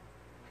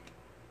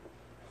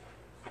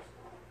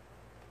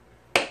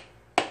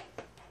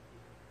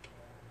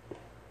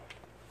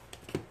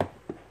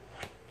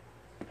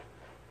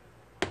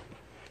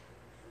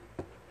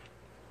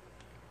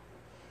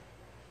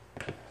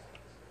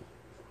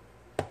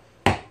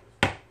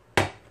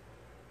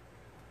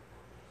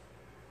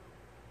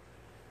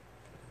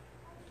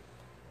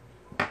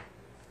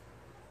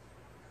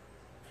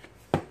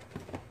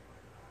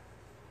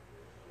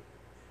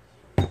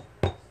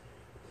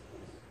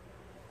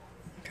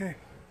 Okay.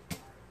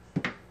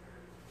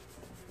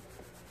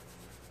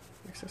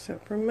 Mix this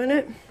up for a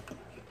minute.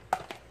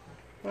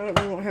 We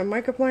won't have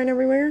mica flying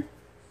everywhere.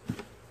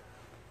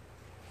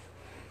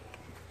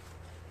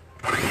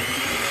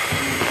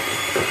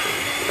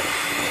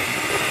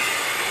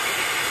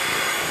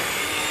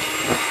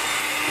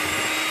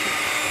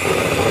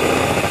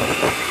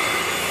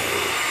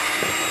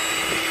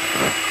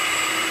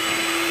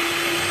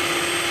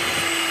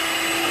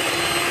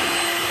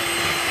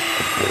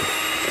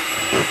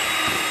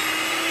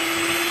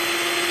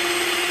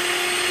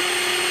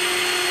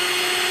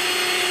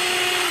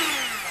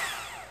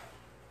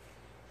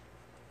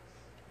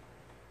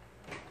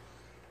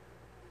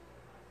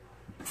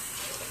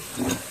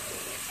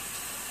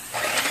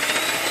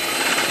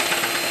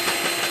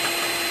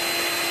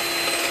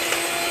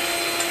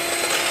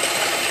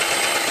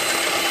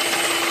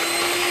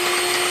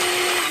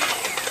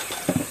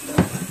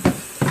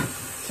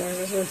 Sorry,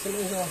 just rinsing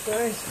these off,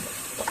 guys.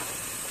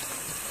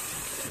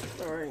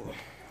 Alright.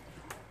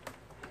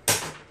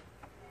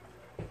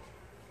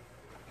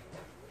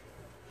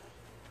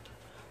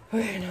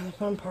 Okay, now the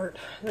fun part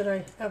that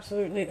I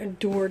absolutely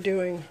adore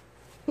doing.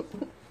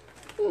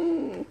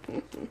 The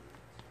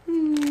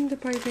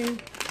piping.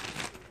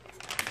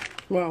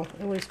 Well,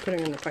 at least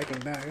putting in the piping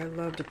bag. I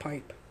love to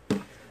pipe.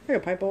 I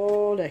can pipe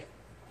all day.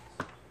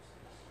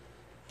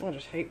 I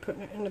just hate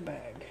putting it in the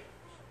bag.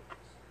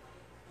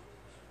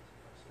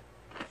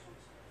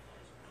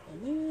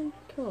 Oh man,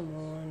 come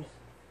on.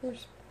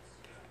 There's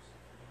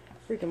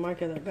freaking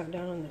mica that got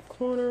down in the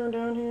corner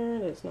down here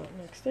that's not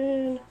mixed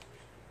in.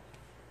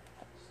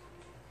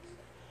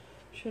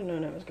 Should have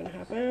known that was going to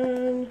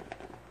happen.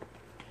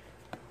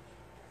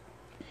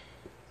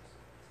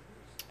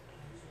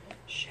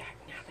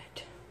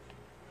 Shagnabbit.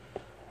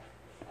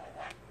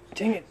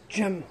 Dang it,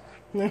 Jim.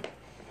 No.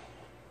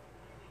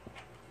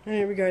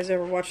 Any of you guys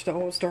ever watched the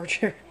old Star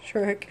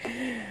Trek?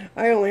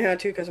 I only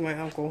had to because of my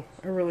uncle.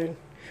 I really...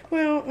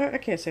 Well, I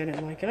can't say I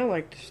didn't like it. I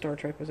liked Star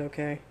Trek was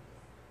okay.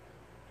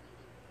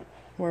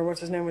 Or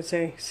what's his name would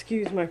say,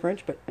 excuse my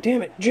French, but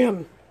damn it,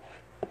 Jim.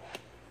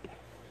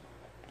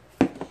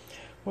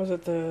 Was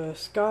it the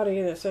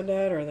Scotty that said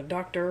that, or the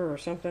doctor, or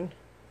something?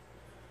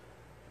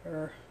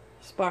 Or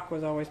Spock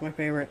was always my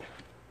favorite.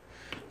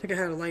 I think I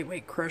had a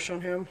lightweight crush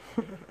on him.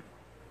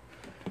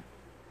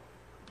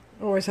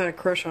 Always had a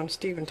crush on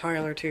Steven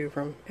Tyler, too,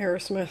 from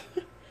Aerosmith.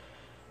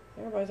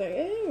 Everybody's like,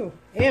 ew.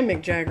 And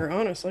Mick Jagger,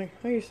 honestly.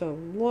 I used to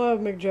love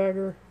Mick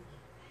Jagger.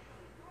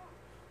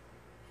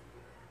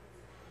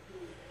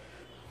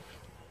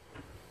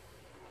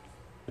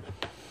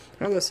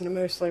 I listen to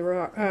mostly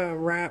rock,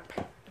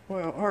 rap.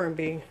 Well,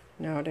 R&B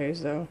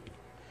nowadays, though.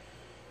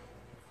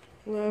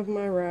 Love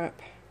my rap.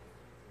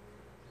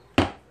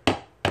 I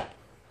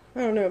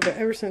don't know, but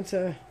ever since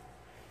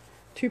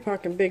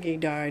Tupac and Biggie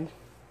died,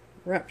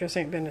 rap just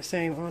ain't been the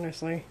same,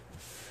 honestly.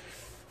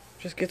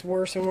 Just gets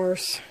worse and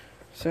worse.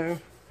 So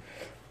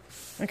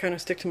I kind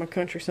of stick to my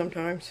country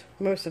sometimes,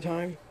 most of the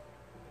time.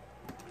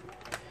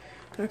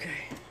 Okay.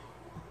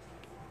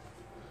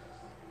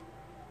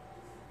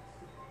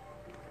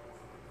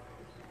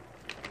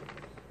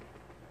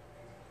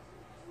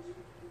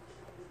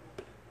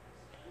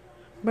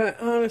 But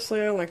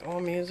honestly, I like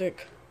all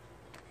music.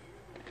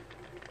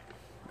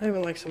 I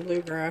even like some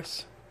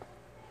bluegrass.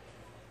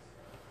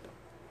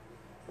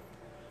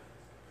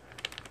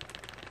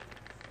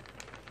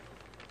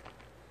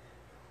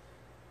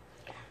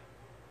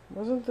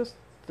 Wasn't this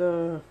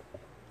the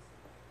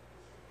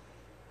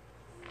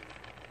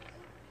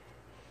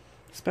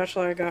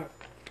spatula I got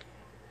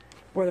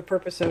for the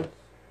purpose of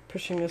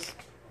pushing this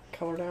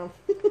color down?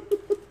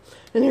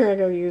 And here I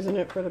go using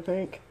it for the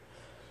pink.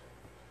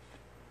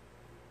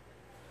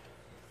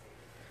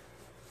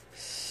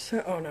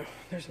 So, oh no,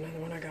 there's another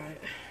one. I got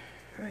it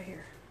right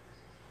here.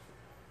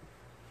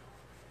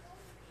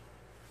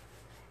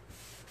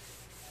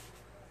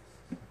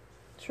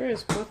 Sure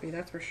is fluffy,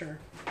 that's for sure.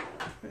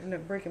 I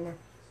ended up breaking my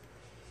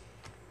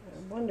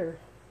blender.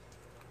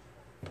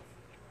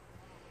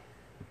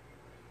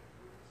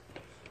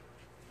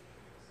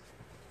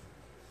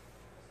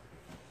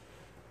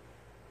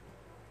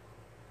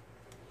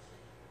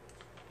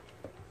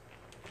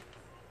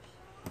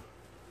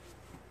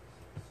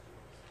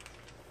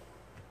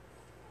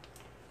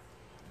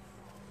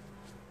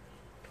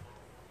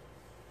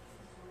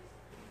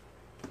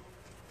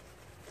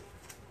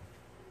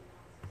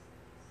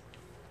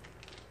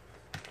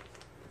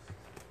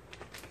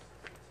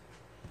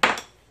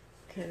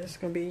 Okay, this is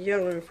going to be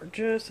yellow for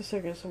just a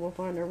second, so we'll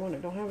find our one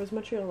that don't have as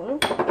much yellow,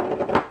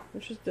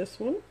 which is this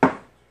one.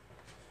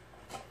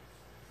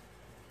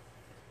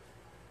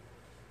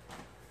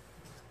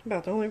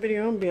 About the only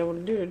video I'm going to be able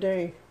to do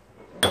today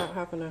without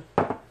having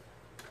to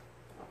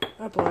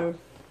upload.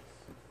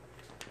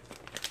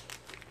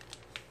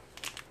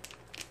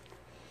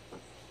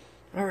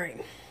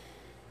 Alright.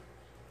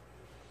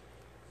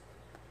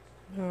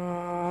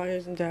 Oh,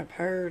 isn't that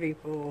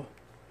pretty-ful?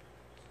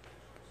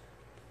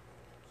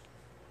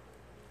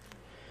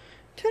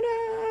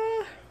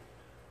 Ta-da!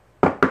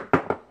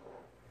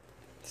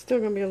 Still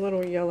gonna be a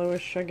little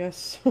yellowish, I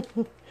guess.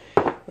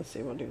 Let's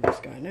see, we'll do this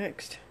guy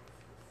next.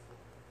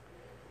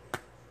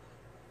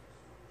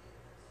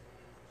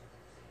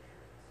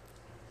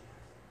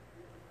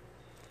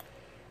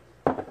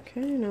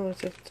 Okay, now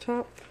let's at the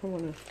top. I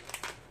want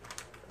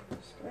to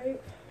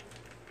scrape.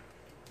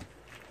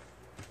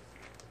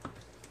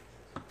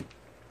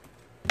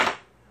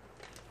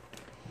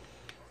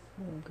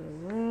 We'll go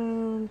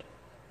around.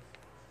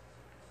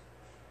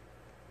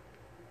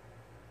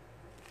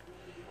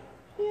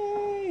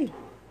 Yay!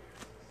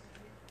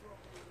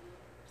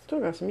 Still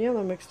got some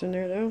yellow mixed in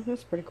there though.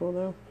 That's pretty cool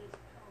though.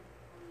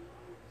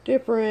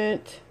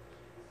 Different.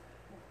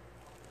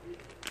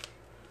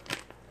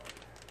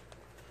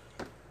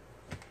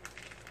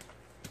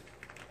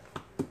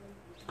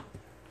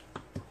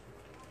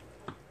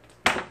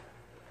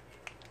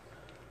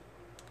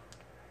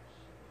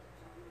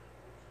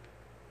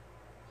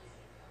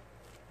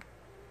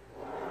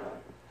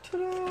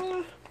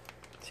 Ta-da!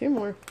 Two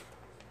more.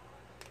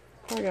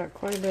 I got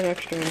quite a bit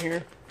extra in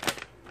here.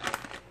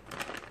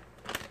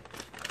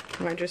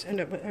 Might just end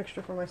up with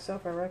extra for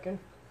myself, I reckon.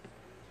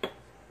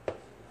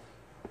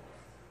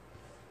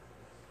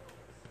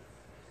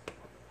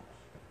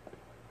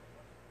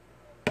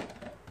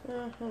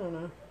 I don't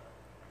know.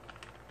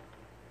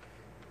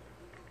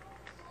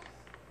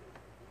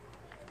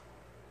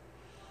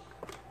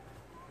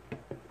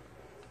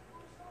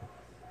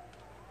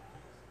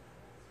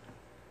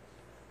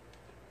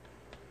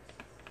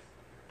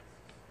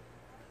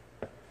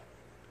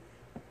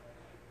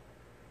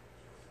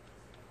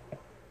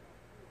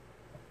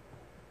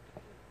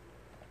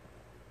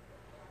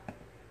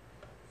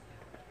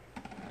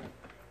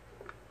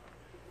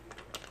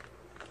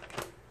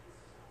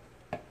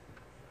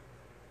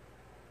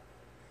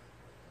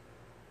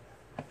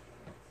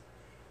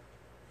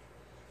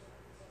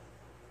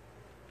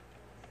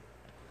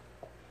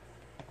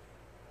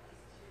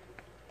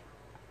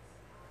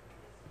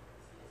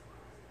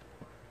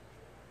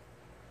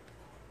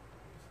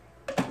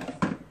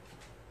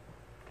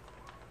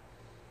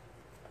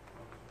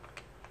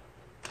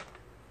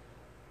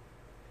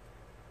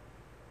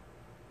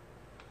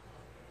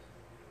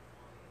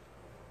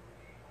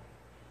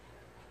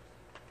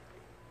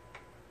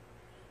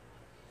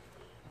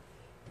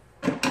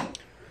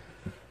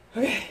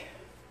 Okay,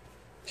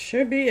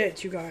 should be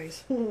it, you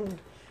guys. Because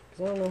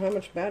I don't know how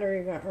much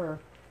battery I got, or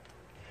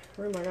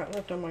room I got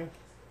left on my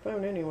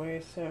phone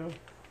anyway, so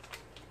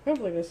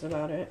hopefully this is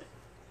about it.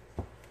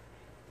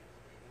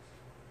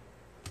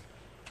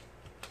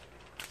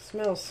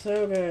 Smells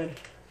so good.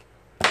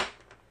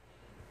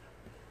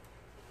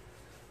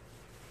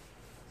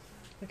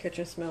 The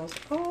kitchen smells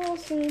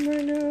awesome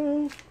right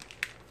now.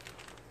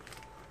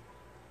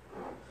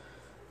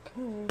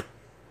 Okay.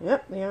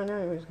 Yep, yeah, I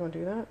know he was going to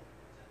do that.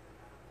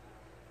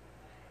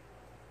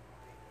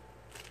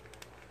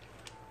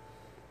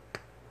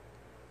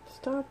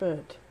 Stop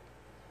it.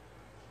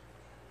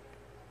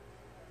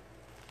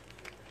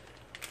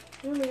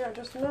 And we got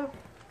just enough.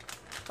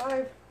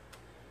 5.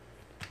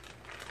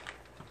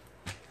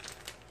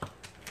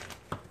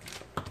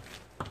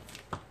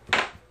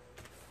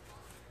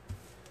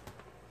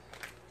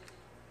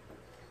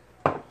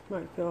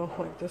 Might feel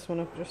like this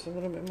one up just a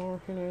little bit more.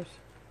 Who knows?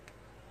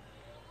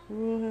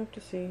 We'll have to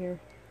see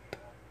here.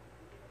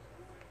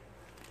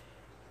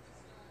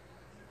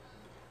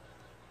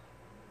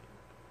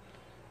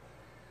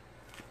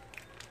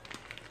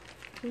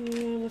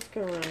 Yeah, let's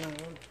go around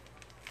that one.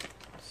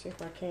 Let's see if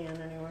I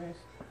can, anyways.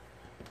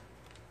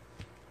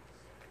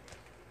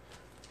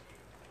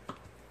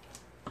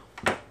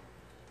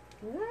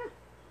 Yeah.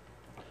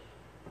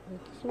 Is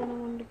this one I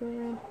wanted to go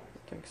around?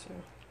 I think so.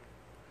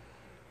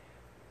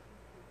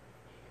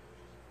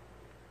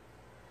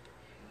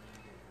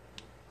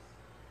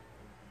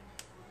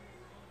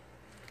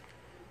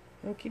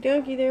 Okie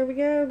dokie, there we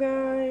go,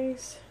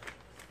 guys.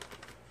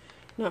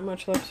 Not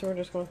much left, so we're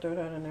just going to throw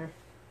that in there.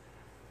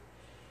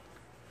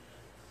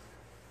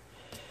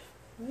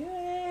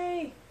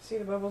 Yay! See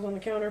the bubbles on the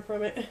counter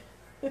from it?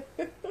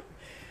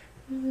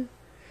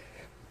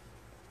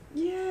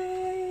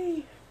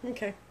 Yay!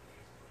 Okay.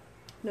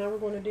 Now we're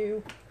going to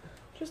do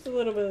just a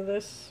little bit of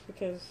this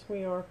because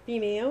we are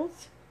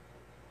females.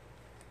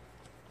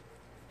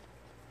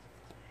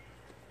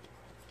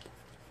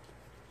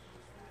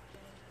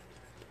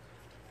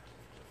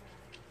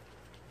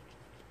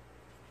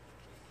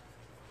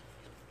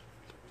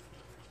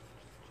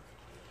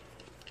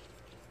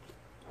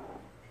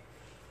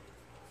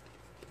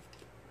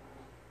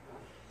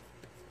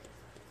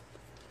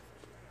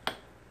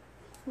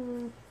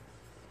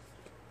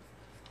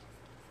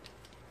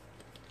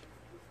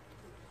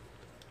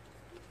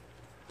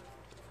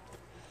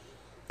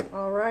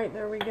 All right,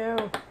 there we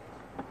go.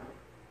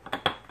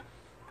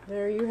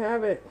 There you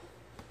have it.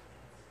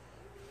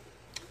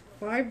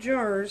 5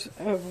 jars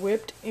of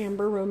whipped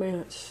amber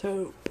romance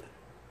soap.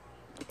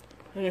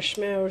 And it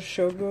smells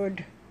so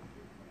good.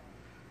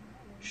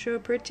 So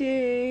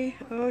pretty.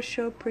 Oh,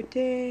 so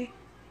pretty.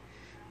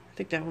 I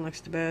think that one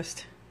looks the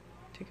best.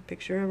 Take a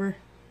picture of her.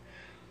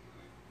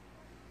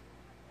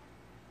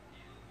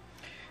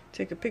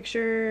 Take a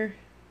picture.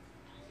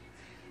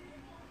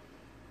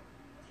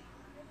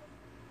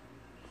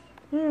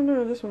 I don't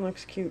know, this one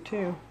looks cute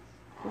too.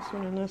 This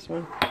one and this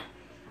one.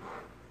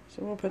 So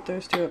we'll put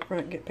those two up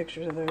front and get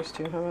pictures of those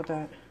two. How about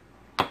that?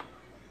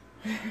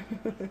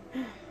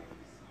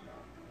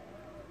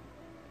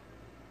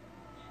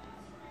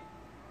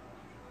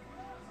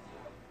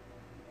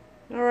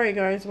 Alright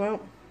guys, well,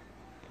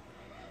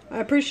 I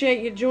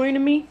appreciate you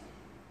joining me.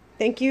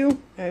 Thank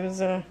you. It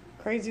was a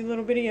crazy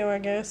little video, I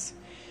guess.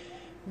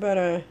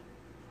 But,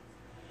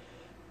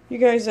 you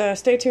guys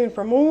stay tuned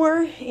for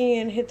more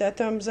and hit that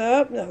thumbs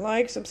up, that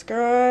like,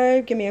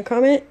 subscribe, give me a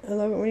comment. I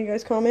love it when you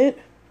guys comment.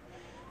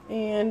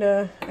 And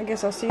I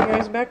guess I'll see you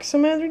guys back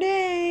some other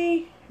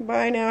day.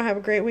 Bye now. Have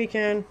a great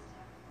weekend.